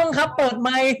ในห้องครับเปิดไม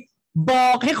ค์บอ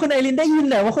กให้คุณไอรีนได้ยิน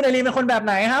หน่อยว่าคุณไอรีนเป็นคนแบบไ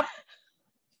หนครับ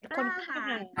คนค่ะ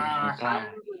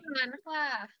นั้นค่ะ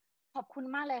ขอบคุณ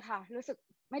มากเลยค่ะรู้สึก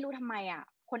ไม่รู้ทำไมอ่ะ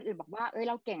คนอื่นบอกว่า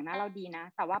เราเก่งนะเราดีนะ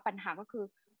แต่ว่าปัญหาก็คือ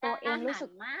ตัวเองรู้สึ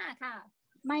กมากค่ะ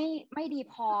ไม่ดี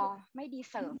พอไม่ดี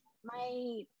เสิร์ฟไม่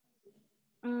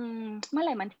เมื่อไห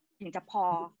ร่มันถึงจะพอ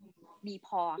ดีพ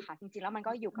อค่ะจริงๆแล้วมัน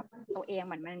ก็อยู่กับตัวเองเ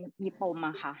หมือนมันมีปมอ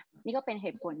ะค่ะนี่ก็เป็นเห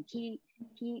ตุผล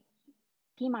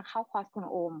ที่มาเข้าคอร์สคุณ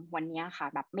โอมวันนี้ค่ะ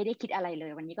แบบไม่ได้คิดอะไรเล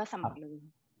ยวันนี้ก็สมัครเลย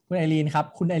คุณไอรีนครับ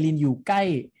คุณไอรีนอยู่ใกล้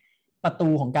ประตู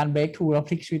ของการ break through แล้วพ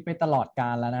ลิกชีวิตไปตลอดก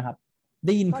าลแล้วนะครับไ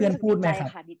ด้ยินเพื่อนพูดไหมครับ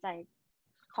ดีใจ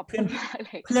ขอบคุณมากเล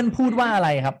ยเพื่อนพูดว่าอะไร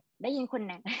ครับได้ยินคุณแ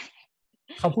นน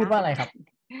เขาพูดว่าอะไรครับ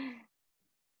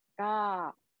ก็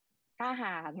กล้าห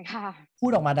าญค่ะพู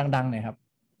ดออกมาดังๆหน่อยครับ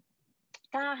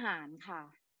กล้าหาญค่ะ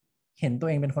เห็นตัว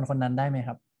เองเป็นคนนั้นได้ไหมค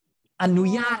รับอนุ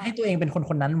ญาตให้ตัวเองเป็น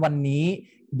คนนั้นวันนี้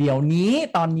เดี๋ยวนี้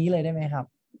ตอนนี้เลยได้ไหมครับ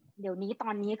เดี๋ยวนี้ตอ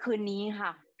นนี้คืนนี้ค่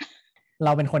ะเร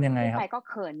าเป็นคนยังไงครับไปก็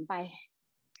เขินไป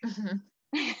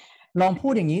ลองพู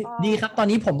ดอย่างนี้ดีครับตอน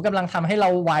นี้ผมกำลังทำให้เรา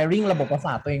wiring ระบบประส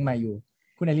าทตัวเองใหม่อยู่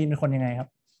คุณไอรีนเป็นคนยังไงครับ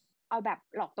เอาแบบ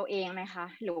หลอกตัวเองไหมคะ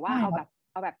หรือว่าเอาแ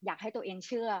บบอยากให้ตัวเองเ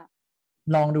ชื่อ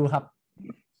ลองดูครับ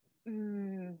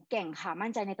เก่งค่ะมั่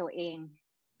นใจในตัวเอง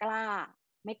กล้า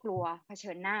ไม่กลัวเผ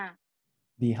ชิญหน้า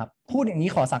ดีครับพูดอย่างนี้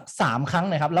ขอสัก3 ครั้ง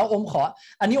หน่อยครับแล้วอมขอ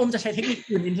อันนี้อมจะใช้เทคนิค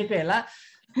อื่นอินทิเกรตแล้ว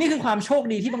นี่คือความโชค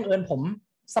ดีที่บังเอิญผม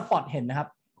สปอตเห็นนะครับ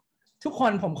ทุกค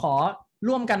นผมขอ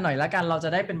ร่วมกันหน่อยละกันเราจะ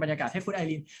ได้เป็นบรรยากาศให้คุณไอ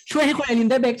รีนช่วยให้คุณไอรีน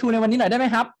ได้เบรกทูในวันนี้หน่อยได้ไหม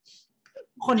ครับ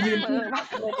คนยืนขึ้น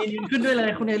คุณไอรีนยืนขึ้นด้วยเลย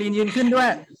คุณไอรีนยืนขึ้นด้วย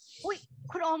อุ้ย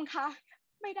คุณโอมคะ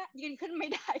ไม่ได้ยืนขึ้นไม่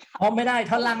ได้ค่ะไม่ได้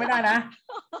ท่อนล่างไม่ได้นะ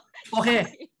โอเค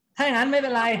ถ้าอย่างนั้นไม่เป็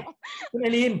นไรคุณไอ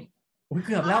รีนเ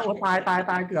กือบแล้วต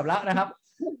ายเกือบแล้วนะครับ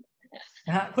น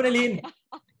ะฮะคุณไอรีน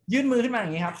ยื่นมือขึ้นมาอย่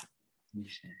างนี้ครับ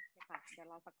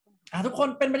ทุกคน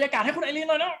เป็นบรรยากาศให้คุณไอรีน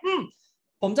หน่อยนะ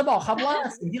ผมจะบอกครับว่า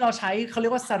สิ่งที่เราใช้เขาเรีย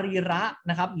กว่าสรีระ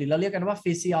นะครับหรือเราเรียกกันว่า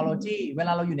physiology เวล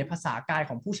าเราอยู่ในภาษากาย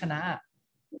ของผู้ชนะ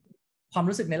ความ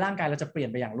รู้สึกในร่างกายเราจะเปลี่ยน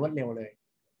ไปอย่างรวดเร็วเลย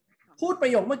พูดปร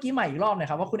ะโยคเมื่อกี้ใหม่อีกรอบหน่อย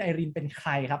ครับว่าคุณไอรีนเป็นใคร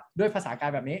ครับด้วยภาษากา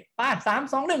ยแบบนี้ไป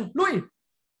3 2 1ลุย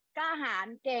กล้าหาญ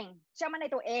เก่งเชื่อมั่นใน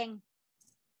ตัวเอง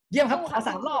เยี่ยมครับขอ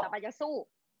3 รอบต่อไปจะสู้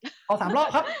ขอ3 รอบ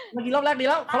ครับเมื่อกี้รอบแรกดี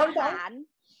แล้วขอรอบที่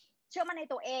2เชื่อมั่นใน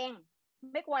ตัวเอง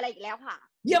ไม่กลัวอะไรอีกแล้วค่ะ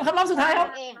เยี่ยมครับรอบสุดท้ายครับ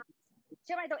เ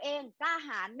ชื่อมั่นในตัวเองกล้าห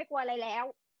าญไม่กลัวอะไรแล้ว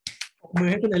มือ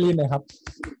ให้คุณไอรีนหน่อยครับ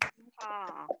ค่ะ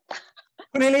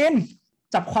คุณไอรีน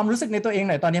จับความรู้สึกในตัวเอง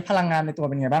หน่อยตอนนี้พลังงานในตัว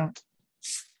เป็นไงบ้าง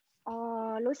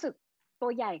รู้สึกตั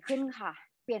วใหญ่ขึ้นค่ะ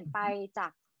เปลี่ยนไปจา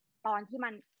กตอนที่มั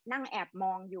นนั่งแอบม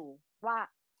องอยู่ว่า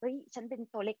เฮ้ยฉันเป็น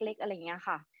ตัวเล็กๆอะไรอย่างเงี้ย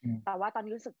ค่ะแต่ว่าตอน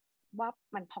นี้รู้สึกว่า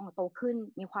มันพองโตขึ้น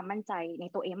มีความมั่นใจใน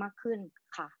ตัวเองมากขึ้น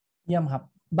ค่ะเยี่ยมครับ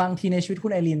บางทีในชีวิตคุ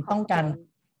ณไอรีนต้องการ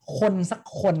คนสัก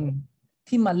คน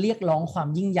ที่มาเรียกร้องความ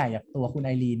ยิ่งใหญ่จากตัวคุณไอ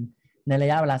รีนในระ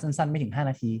ยะเวลาสั้นๆไม่ถึง5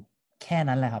 นาทีแค่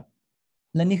นั้นแหละครับ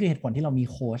และนี่คือเหตุผลที่เรามี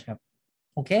โค้ชครับ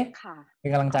โอเคค่ะเป็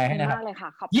นกำลังใจให้นะครับ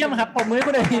เยี่ยมครับผมมือ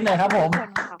คุณไอรีนหน่อยครับผม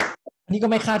อันนี้ก็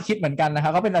ไม่คาดคิดเหมือนกันนะครั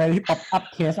บก็เป็นอะไรที่ป๊อปอัพ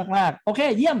เคสมากๆโอเค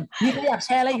เยี่ยมมีใครอยากแช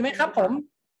ร์อะไรอีกไหมครับผม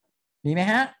มีไหม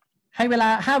ฮะให้เวลา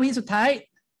5 วิสุดท้าย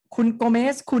คุณโกเม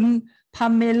สคุณพา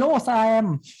เมโลแซม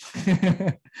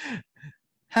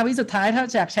5 วิสุดท้ายถ้า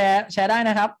อยากแชร์ได้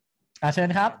นะครับเชิญ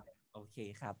ครับโอเค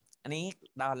ครับอันนี้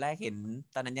ตอนแรกเห็น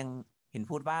ตอนนั้นยังเห็น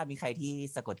พูดว่ามีใครที่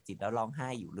สะกดจิตแล้วร้องไห้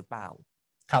อยู่หรือเปล่า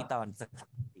ที่ตอนสะกด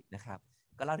จิตนะครับ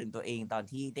ก็เล่าถึงตัวเองตอน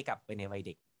ที่ได้กลับไปในวัยเ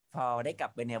ด็กพอได้กลั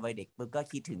บไปในวัยเด็กปุ๊บก็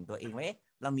คิดถึงตัวเองว่า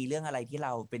เรามีเรื่องอะไรที่เร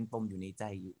าเป็นปมอยู่ในใจ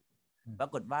อยู่ปรา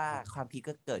กฏว่าความคิด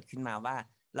ก็เกิดขึ้นมาว่า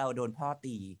เราโดนพ่อ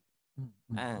ตี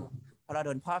พอเราโด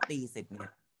นพ่อตีเสร็จเนี่ย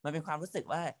มันเป็นความรู้สึก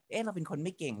ว่าเราเป็นคนไ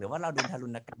ม่เก่งหรือว่าเราโดนทารุ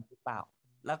ณกรรมหรือเปล่า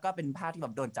แล้วก็เป็นภาพที่แบ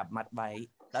บโดนจับมัดไว้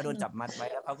แล้วโดนจับมัดไว้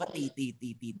แล้วเขาก็ตี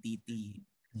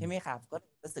ใช่ไหมครับก็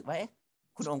รู้สึกว่า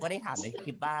คุณองค์ก็ได้ถามในค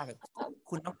ลิปว่า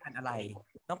คุณต้องการอะไร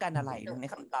ใน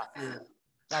คำตอบคือ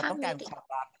เราต้องการความ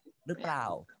รักหรือเปล่า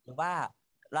หรือว่า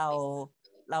เ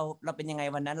ราเป็นยังไง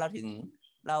วันนั้นเราถึง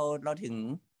เ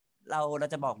รา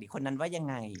จะบอกเด็กคนนั้นว่ายัง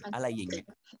ไงอะไรอย่างเงี้ย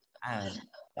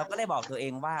เราก็เลยบอกตัวเอ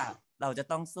งว่าเราจะ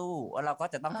ต้องสู้ว่าเราก็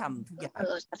จะต้องทำทุกอย่าง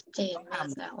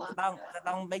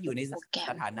ต้องไม่อยู่ใน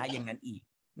สถานะอย่างนั้นอีก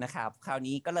นะครับคราว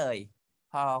นี้ก็เลย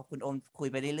พอคุณโอมคุย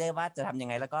ไปเรื่อยๆว่าจะทำยัง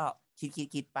ไงแล้วก็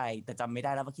คิดไปแต่จำไม่ไ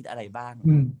ด้แล้วว่าคิดอะไรบ้าง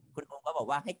คุณโอมก็บอก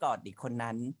ว่าให้กอดเด็กคน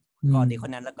นั้น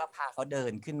แล้วก็พาเขาเดิ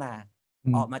นขึ้นมา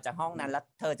ออกมาจากห้องนั้นแล้ว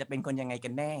เธอจะเป็นคนยังไงกั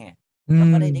นแน่แล้ว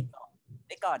ก็ไ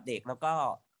ด้กอดเด็กแล้วก็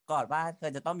กอดว่าเธ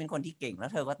อจะต้องเป็นคนที่เก่งแล้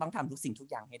วเธอก็ต้องทำทุกสิ่งทุก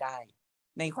อย่างให้ได้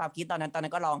ในความคิดตอนนั้น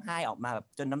ก็ร้องไห้ออกมาแบบ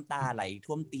จนน้ำตาไหล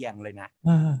ท่วมเตียงเลยนะ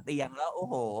เตียงแล้วโอ้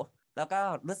โหแล้วก็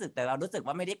รู้สึก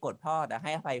ว่าไม่ได้โกรธพ่อแต่ใ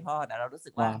ห้อภัยพ่อแต่เรารู้สึ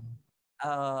กว่า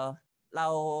เร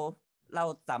า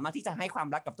สามารถที่จะให้ความ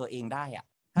รักกับตัวเองได้อะ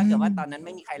ถ้าเกิดว่าตอนนั้นไ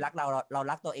ม่มีใครรักเรา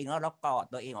รักตัวเองแล้วเรากอด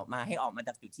ตัวเองออกมาให้ออกมาจ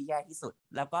ากจุดที่แย่ที่สุด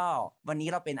แล้วก็วันนี้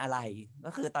เราเป็นอะไร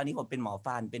ก็คือตอนนี้ผมเป็นหมอ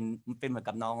ฟันเป็นเหมือน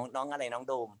กับน้องอะไรน้อง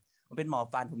โดมผมเป็นหมอ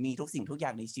ฟันผมมีทุกสิ่งทุกอย่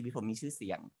างในชีวิตผมมีชื่อเสี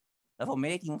ยงแล้วผมไม่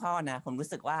ได้ทิ้งพ่อนะผมรู้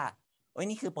สึกว่า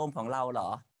นี่คือปมของเราเหรอ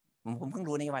ผมเพิ่ง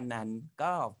รู้ในวันนั้น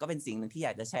ก็เป็นสิ่งหนึ่งที่อย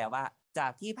ากจะแชร์ว่าจา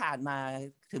กที่ผ่านมา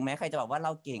ถึงแม้ใครจะบอกว่าเร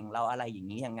าเก่งเราอะไรอย่าง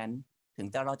นี้อย่างนั้นถึง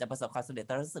เราจะประสบความสำเร็จแ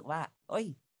ต่รู้สึกว่า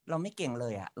เราไม่เก่งเล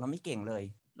ยอ่ะเราไม่เก่งเลย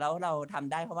แล้วเราท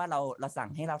ำได้เพราะว่าเราสั่ง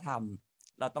ให้เราท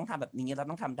ำเราต้องทำแบบนี้เรา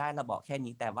ต้องทำได้เราบอกแค่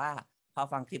นี้แต่ว่าพอ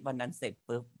ฟังคลิปวันนั้นเสร็จ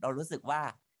ปุ๊บเรารู้สึกว่า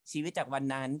ชีวิตจากวัน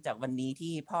นั้นจากวันนี้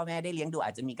ที่พ่อแม่ได้เลี้ยงดูอ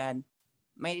าจจะมีการ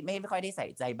ไม่ค่อยได้ใส่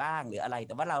ใจบ้างหรืออะไรแ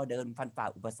ต่ว่าเราเดินฟันฝ่า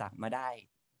อุปสรรคมาได้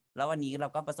แล้ววันนี้เรา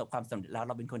ก็ประสบความสำเร็จแล้วเ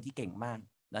ราเป็นคนที่เก่งมาก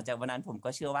หลังจากวันนั้นผมก็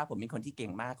เชื่อว่าผมเป็นคนที่เก่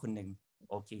งมากคนหนึ่ง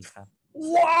โอเคครับ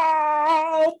ว้า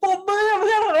วปมมือเ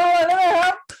พื่อนของเราเลยค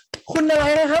รับคุณอะไร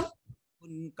นะครับคุ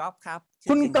ณก๊อฟครับ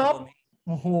คุณก๊อฟโ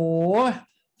อ้โห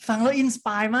ฟังแล้วอินสไป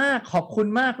ร์มากขอบคุณ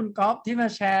มากคุณก๊อฟที่มา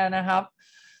แชร์นะครับ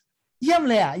เยี่ยม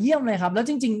เลยเยี่ยมเลยครับแล้ว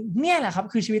จริงๆเนี่ยแหละครับ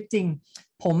คือชีวิตจริง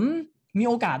ผมมี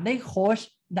โอกาสได้โค้ช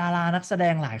ดารานักแสด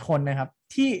งหลายคนนะครับ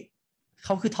ที่เข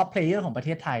าคือท็อปเพลเยอร์ของประเท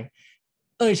ศไทย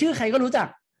ชื่อใครก็รู้จัก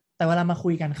แต่เวลามาคุ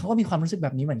ยกันเขาก็มีความรู้สึกแบ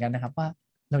บนี้เหมือนกันนะครับว่า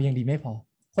เรายังดีไม่พอ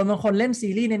คนบางคนเล่นซี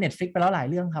รีส์ใน Netflix ไปแล้วหลาย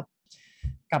เรื่องครับ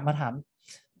กลับมาถาม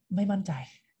ไม่มั่นใจ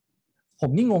ผม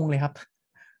นี่งงเลยครับ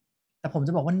แต่ผมจ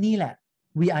ะบอกว่านี่แหละ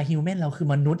we are human เราคือ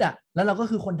มนุษย์แล้วเราก็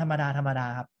คือคนธรรมดา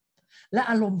ครับและ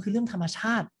อารมณ์คือเรื่องธรรมช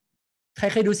าติใคร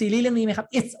เคยดูซีรีส์เรื่องนี้ไหมครับ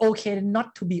It's okay not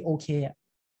to be okay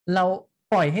เรา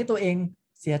ปล่อยให้ตัวเอง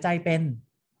เสียใจเป็น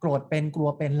โกรธเป็นกลัว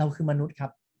เป็นเราคือมนุษย์ครั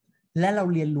บและเรา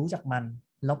เรียนรู้จากมัน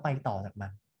แล้วไปต่อจากมั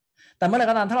นแต่เมื่อไหร่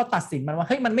ก็ตามถ้าเราตัดสินมันว่าเ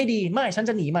ฮ้ยมันไม่ดีไม่ฉัน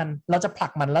จะหนีมันเราจะผลั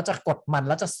กมันเราจะกดมัน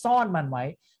เราจะซ่อนมันไว้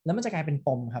แล้วมันจะกลายเป็นป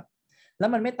มครับแล้ว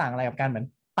มันไม่ต่างอะไรกับการเหมือน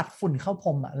ปัดฝุ่นเข้าพร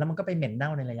มแล้วมันก็ไปเหม็นเน่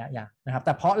าในระยะยาวนะครับแ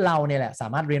ต่เพราะเราเนี่ยแหละสา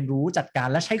มารถเรียนรู้จัดการ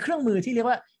และใช้เครื่องมือที่เรียก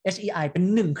ว่า HEI เป็น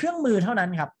1เครื่องมือเท่านั้น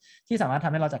ครับที่สามารถท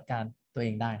ำให้เราจัดการตัวเอ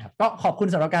งได้ครับก็ขอบคุณ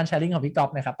สำหรับการแชร์ลิงก์ของพี่ก๊อฟ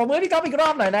นะครับปรบมือให้พี่ก๊อฟอีกรอ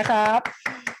บหน่อยนะครับ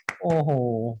โอ้โห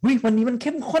วันนี้มันเ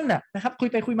ข้มข้นนะครับคุย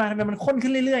ไปคุยมาทำไมมันข้นขึ้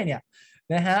นเรื่อยๆเนี่ย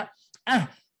นะฮะ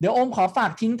เดี๋ยวโอมขอฝา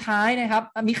กทิ้งท้ายนะครับ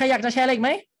มีใครอยากจะแชร์อะไรอีกไหม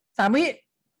3 วิ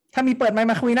ถ้ามีเปิดไมค์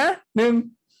มาคุยนะ1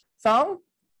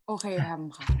 2โอเคท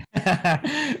ำค่ะ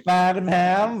มาคุณแพ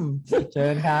มเชิ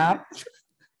ญครับ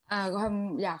ก็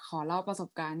อยากขอเล่าประสบ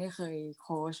การณ์ที่เคยโ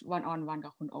ค้ชวันออนวัน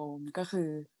กับคุณโอมก็คือ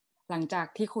หลังจาก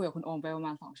ที่คุยกับคุณโอมไปประม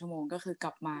าณ2 ชั่วโมงก็คือก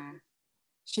ลับมา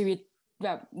ชีวิตแบ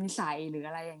บนิสัยหรือ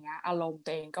อะไรอย่างเงี้ยอารมณ์ตั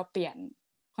วเองก็เปลี่ยน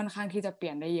ค่อนข้างที่จะเป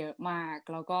ลี่ยนได้เยอะมาก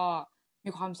แล้วก็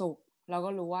มีความสุขแล้วก็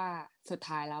รู้ว่าสุด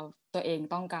ท้ายแล้วตัวเอง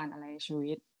ต้องการอะไรในชี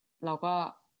วิตเราก็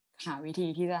หาวิธี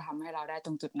ที่จะทำให้เราได้ต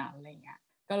รงจุดนั้นอะไรเงี้ย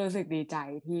ก็รู้สึกดีใจ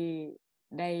ที่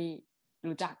ได้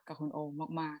รู้จักกับคุณโอม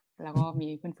มากๆแล้วก็มี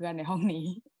เพื่อนๆในห้องนี้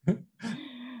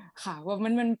ค่ะว่า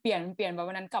มันเปลี่ยนแบบ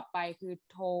วันนั้นกลับไปคือ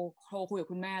โทรคุยกับ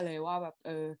คุณแม่เลยว่าแบบ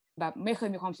แบบไม่เคย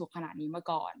มีความสุขขนาดนี้มา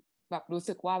ก่อนแบบรู้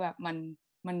สึกว่าแบบมั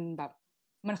นแบบ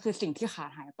มันคือสิ่งที่ขาด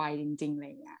หายไปจริงๆอะไร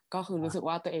เงี้ยก็คือรู้สึก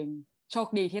ว่าตัวเองโชค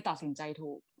ดีที่ตัดสินใจ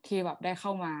ถูกที่แบบได้เข้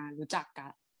ามารู้จัก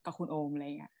กับคุณโอมอะไร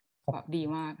เงี้ยแบบดี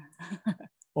มาก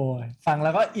โอ้ยฟังแล้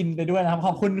วก็อินไปด้วยนะครับข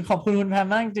อบคุณคุณแพม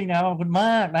มากจริงๆนะครับขอบคุณม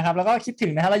ากนะครับแล้วก็คิดถึ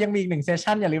งนะฮะเรายังมีอีก1 เซส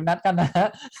ชั่นอย่าลืมนัดกันนะฮะ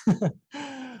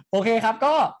โอเคครับ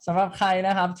ก็สำหรับใครน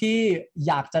ะครับที่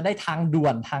อยากจะได้ทางด่ว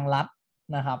นทางลัด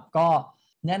นะครับก็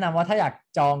แนะนำว่าถ้าอยาก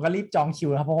จองก็รีบจองคิว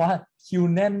นะครับเพราะว่าคิว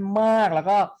แน่นมากแล้ว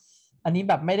ก็อันนี้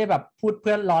แบบไม่ได้แบบพูดเ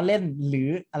พื่อล้อเล่นหรือ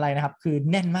อะไรนะครับคือ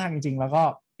แน่นมากจริงๆแล้วก็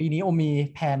ปีนี้โอมี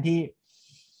แผนที่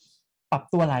ปรับ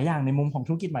ตัวหลายอย่างในมุมของ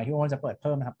ธุรกิจใหม่ที่โอจะเปิดเ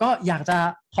พิ่มนะครับก็อยากจะ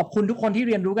ขอบคุณทุกคนที่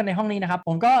เรียนรู้กันในห้องนี้นะครับผ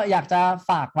มก็อยากจะ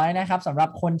ฝากไว้นะครับสำหรับ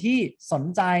คนที่สน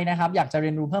ใจนะครับอยากจะเรี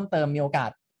ยนรู้เพิ่มเติมมีโอกาส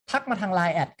ทักมาทาง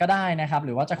LINE แอดก็ได้นะครับห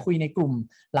รือว่าจะคุยในกลุ่ม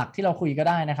หลักที่เราคุยก็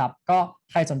ได้นะครับก็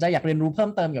ใครสนใจอยากเรียนรู้เพิ่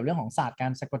มเติมเกี่ยวกับเรื่องของศาสตร์กา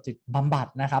รสะกดจิตบำบัด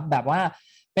นะครับแบบว่า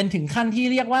เป็นถึงขั้นที่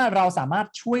เรียกว่าเราสามารถ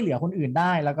ช่วยเหลือคนอื่นไ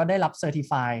ด้แล้วก็ได้รับเซอร์ติ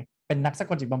ฟายเป็นนักสะ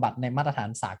กดจิตบำบัดในมาตรฐาน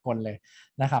สากลเลย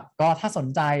นะครับก็ถ้าสน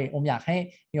ใจอมอยากให้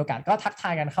มีโอกาสก็ทักทา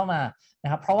ยกันเข้ามาน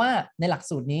ะครับเพราะว่าในหลัก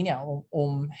สูตรนี้เนี่ยอ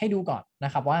มให้ดูก่อนน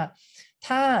ะครับว่า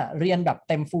ถ้าเรียนแบบ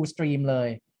เต็ม full stream เลย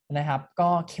นะครับก็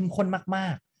เข้มข้นมา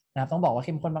กๆนะครับต้องบอกว่าเ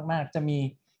ข้มข้นมากๆจะมี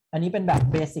อันนี้เป็นแบบ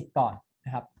เบสิกก่อนน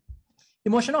ะครับ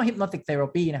emotional hypnotic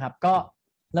therapy นะครับก็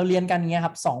เราเรียนกันอย่างเงี้ยค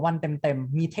รับ2 วันเต็ม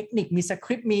ๆมีเทคนิคมีสค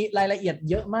ริปต์มีรายละเอียด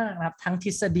เยอะมากนะครับทั้งท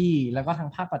ฤษฎีแล้วก็ทั้ง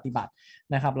ภาคปฏิบัติ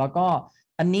นะครับแล้วก็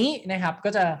อันนี้นะครับก็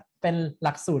จะเป็นห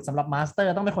ลักสูตรสำหรับมาสเตอ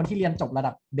ร์ต้องเป็นคนที่เรียนจบระ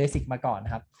ดับเบสิกมาก่อนน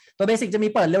ะครับตัวเบสิกจะมี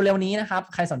เปิดเร็วๆนี้นะครับ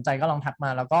ใครสนใจก็ลองทักมา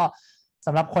แล้วก็ส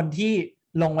ำหรับคนที่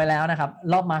ลงไว้แล้วนะครับ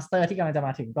รอบมาสเตอร์ที่กำลังจะม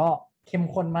าถึงก็เข้ม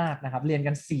ข้นมากนะครับเรียน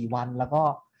กัน4 วันแล้วก็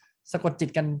สะกดจิต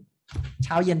กันเ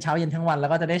ช้าเย็นทั้งวันแล้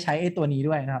วก็จะได้ใช้ไอ้ตัวนี้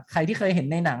ด้วยนะครับใครที่เคยเห็น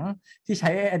ในหนังที่ใช้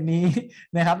อันนี้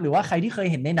นะครับหรือว่าใครที่เคย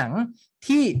เห็นในหนัง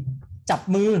ที่จับ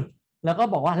มือแล้วก็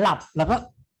บอกว่าหลับแล้วก็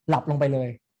หลับลงไปเลย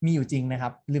มีอยู่จริงนะครั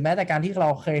บหรือแม้แต่การที่เรา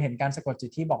เคยเห็นการสะกดจิต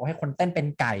ที่บอกว่าให้คนเต้นเป็น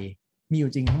ไก่มีอ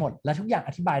ยู่จริงทั้งหมดและทุกอย่างอ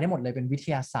ธิบายได้หมดเลยเป็นวิท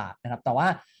ยาศาสตร์นะครับแต่ว่า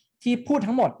ที่พูด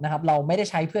ทั้งหมดนะครับเราไม่ได้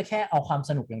ใช้เพื่อแค่เอาความ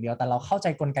สนุกอย่างเดียวแต่เราเข้าใจ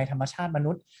กลไกธรรมชาติม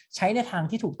นุษย์ใช้ในทาง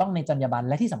ที่ถูกต้องในจรรยาบรรณ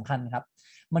และที่สำคัญครับ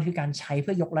มันคือการใช้เ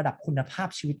พื่อยกระดับคุณภาพ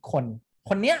ชีวิต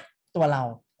คนเนี้ยตัวเรา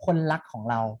คนรักของ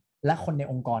เราและคนใน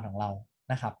องค์กรของเรา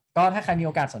นะครับก็ถ้าใครมีโ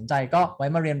อกาสสนใจก็ไว้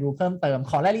มาเรียนรู้เพิ่มเติม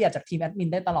ขอรายละเอียดจากทีมแอดมิน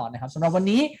ได้ตลอดนะครับสำหรับวัน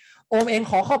นี้โอมเอง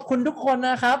ขอขอบคุณทุกคน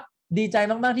นะครับดีใจ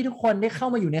มากๆที่ทุกคนได้เข้า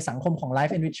มาอยู่ในสังคมของ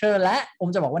Life Enricher และโอม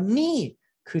จะบอกว่านี่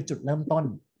คือจุดเริ่มต้น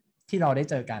ที่เราได้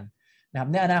เจอกันนะครับ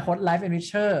ในอนาคต Life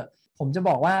Enricher ผมจะ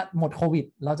บอกว่าหมดโควิด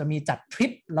เราจะมีจัดทริ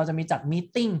ปเราจะมีจัดมีต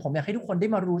ติ้งผมอยากให้ทุกคนได้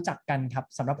มารู้จักกันครับ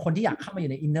สำหรับคนที่อยากเข้ามาอ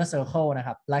ยู่ใน Inner Circle นะค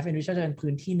รับ Life Enricher จะเป็น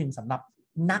พื้นที่หนึ่งสำหรับ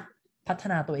นักพัฒ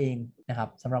นาตัวเองนะครับ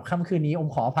สำหรับค่ำคืนนี้อม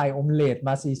ขออภัยอมเลทม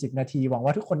า40 นาทีหวังว่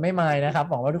าทุกคนไม่มายนะครับ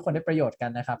หวังว่าทุกคนได้ประโยชน์กั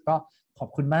นนะครับก็ขอบ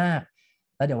คุณมาก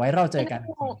แล้วเดี๋ยวไว้เราเจอกัน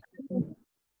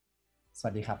ส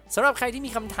วัสดีครับสำหรับใครที่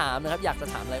มีคำถามนะครับอยากจะ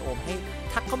ถามอะไรโอมให้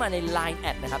ทักเข้ามาใน Line แอ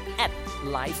ดนะครับ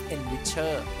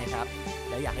 @lifeenricher นะครับ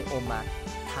แล้วอยากให้โอมมา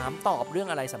ถามตอบเรื่อง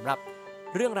อะไรสำหรับ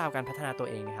เรื่องราวการพัฒนาตัว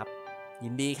เองนะครับยิ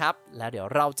นดีครับแล้วเดี๋ยว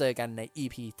เราเจอกันใน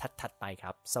EP ถัดๆไปค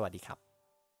รับสวัสดีครับ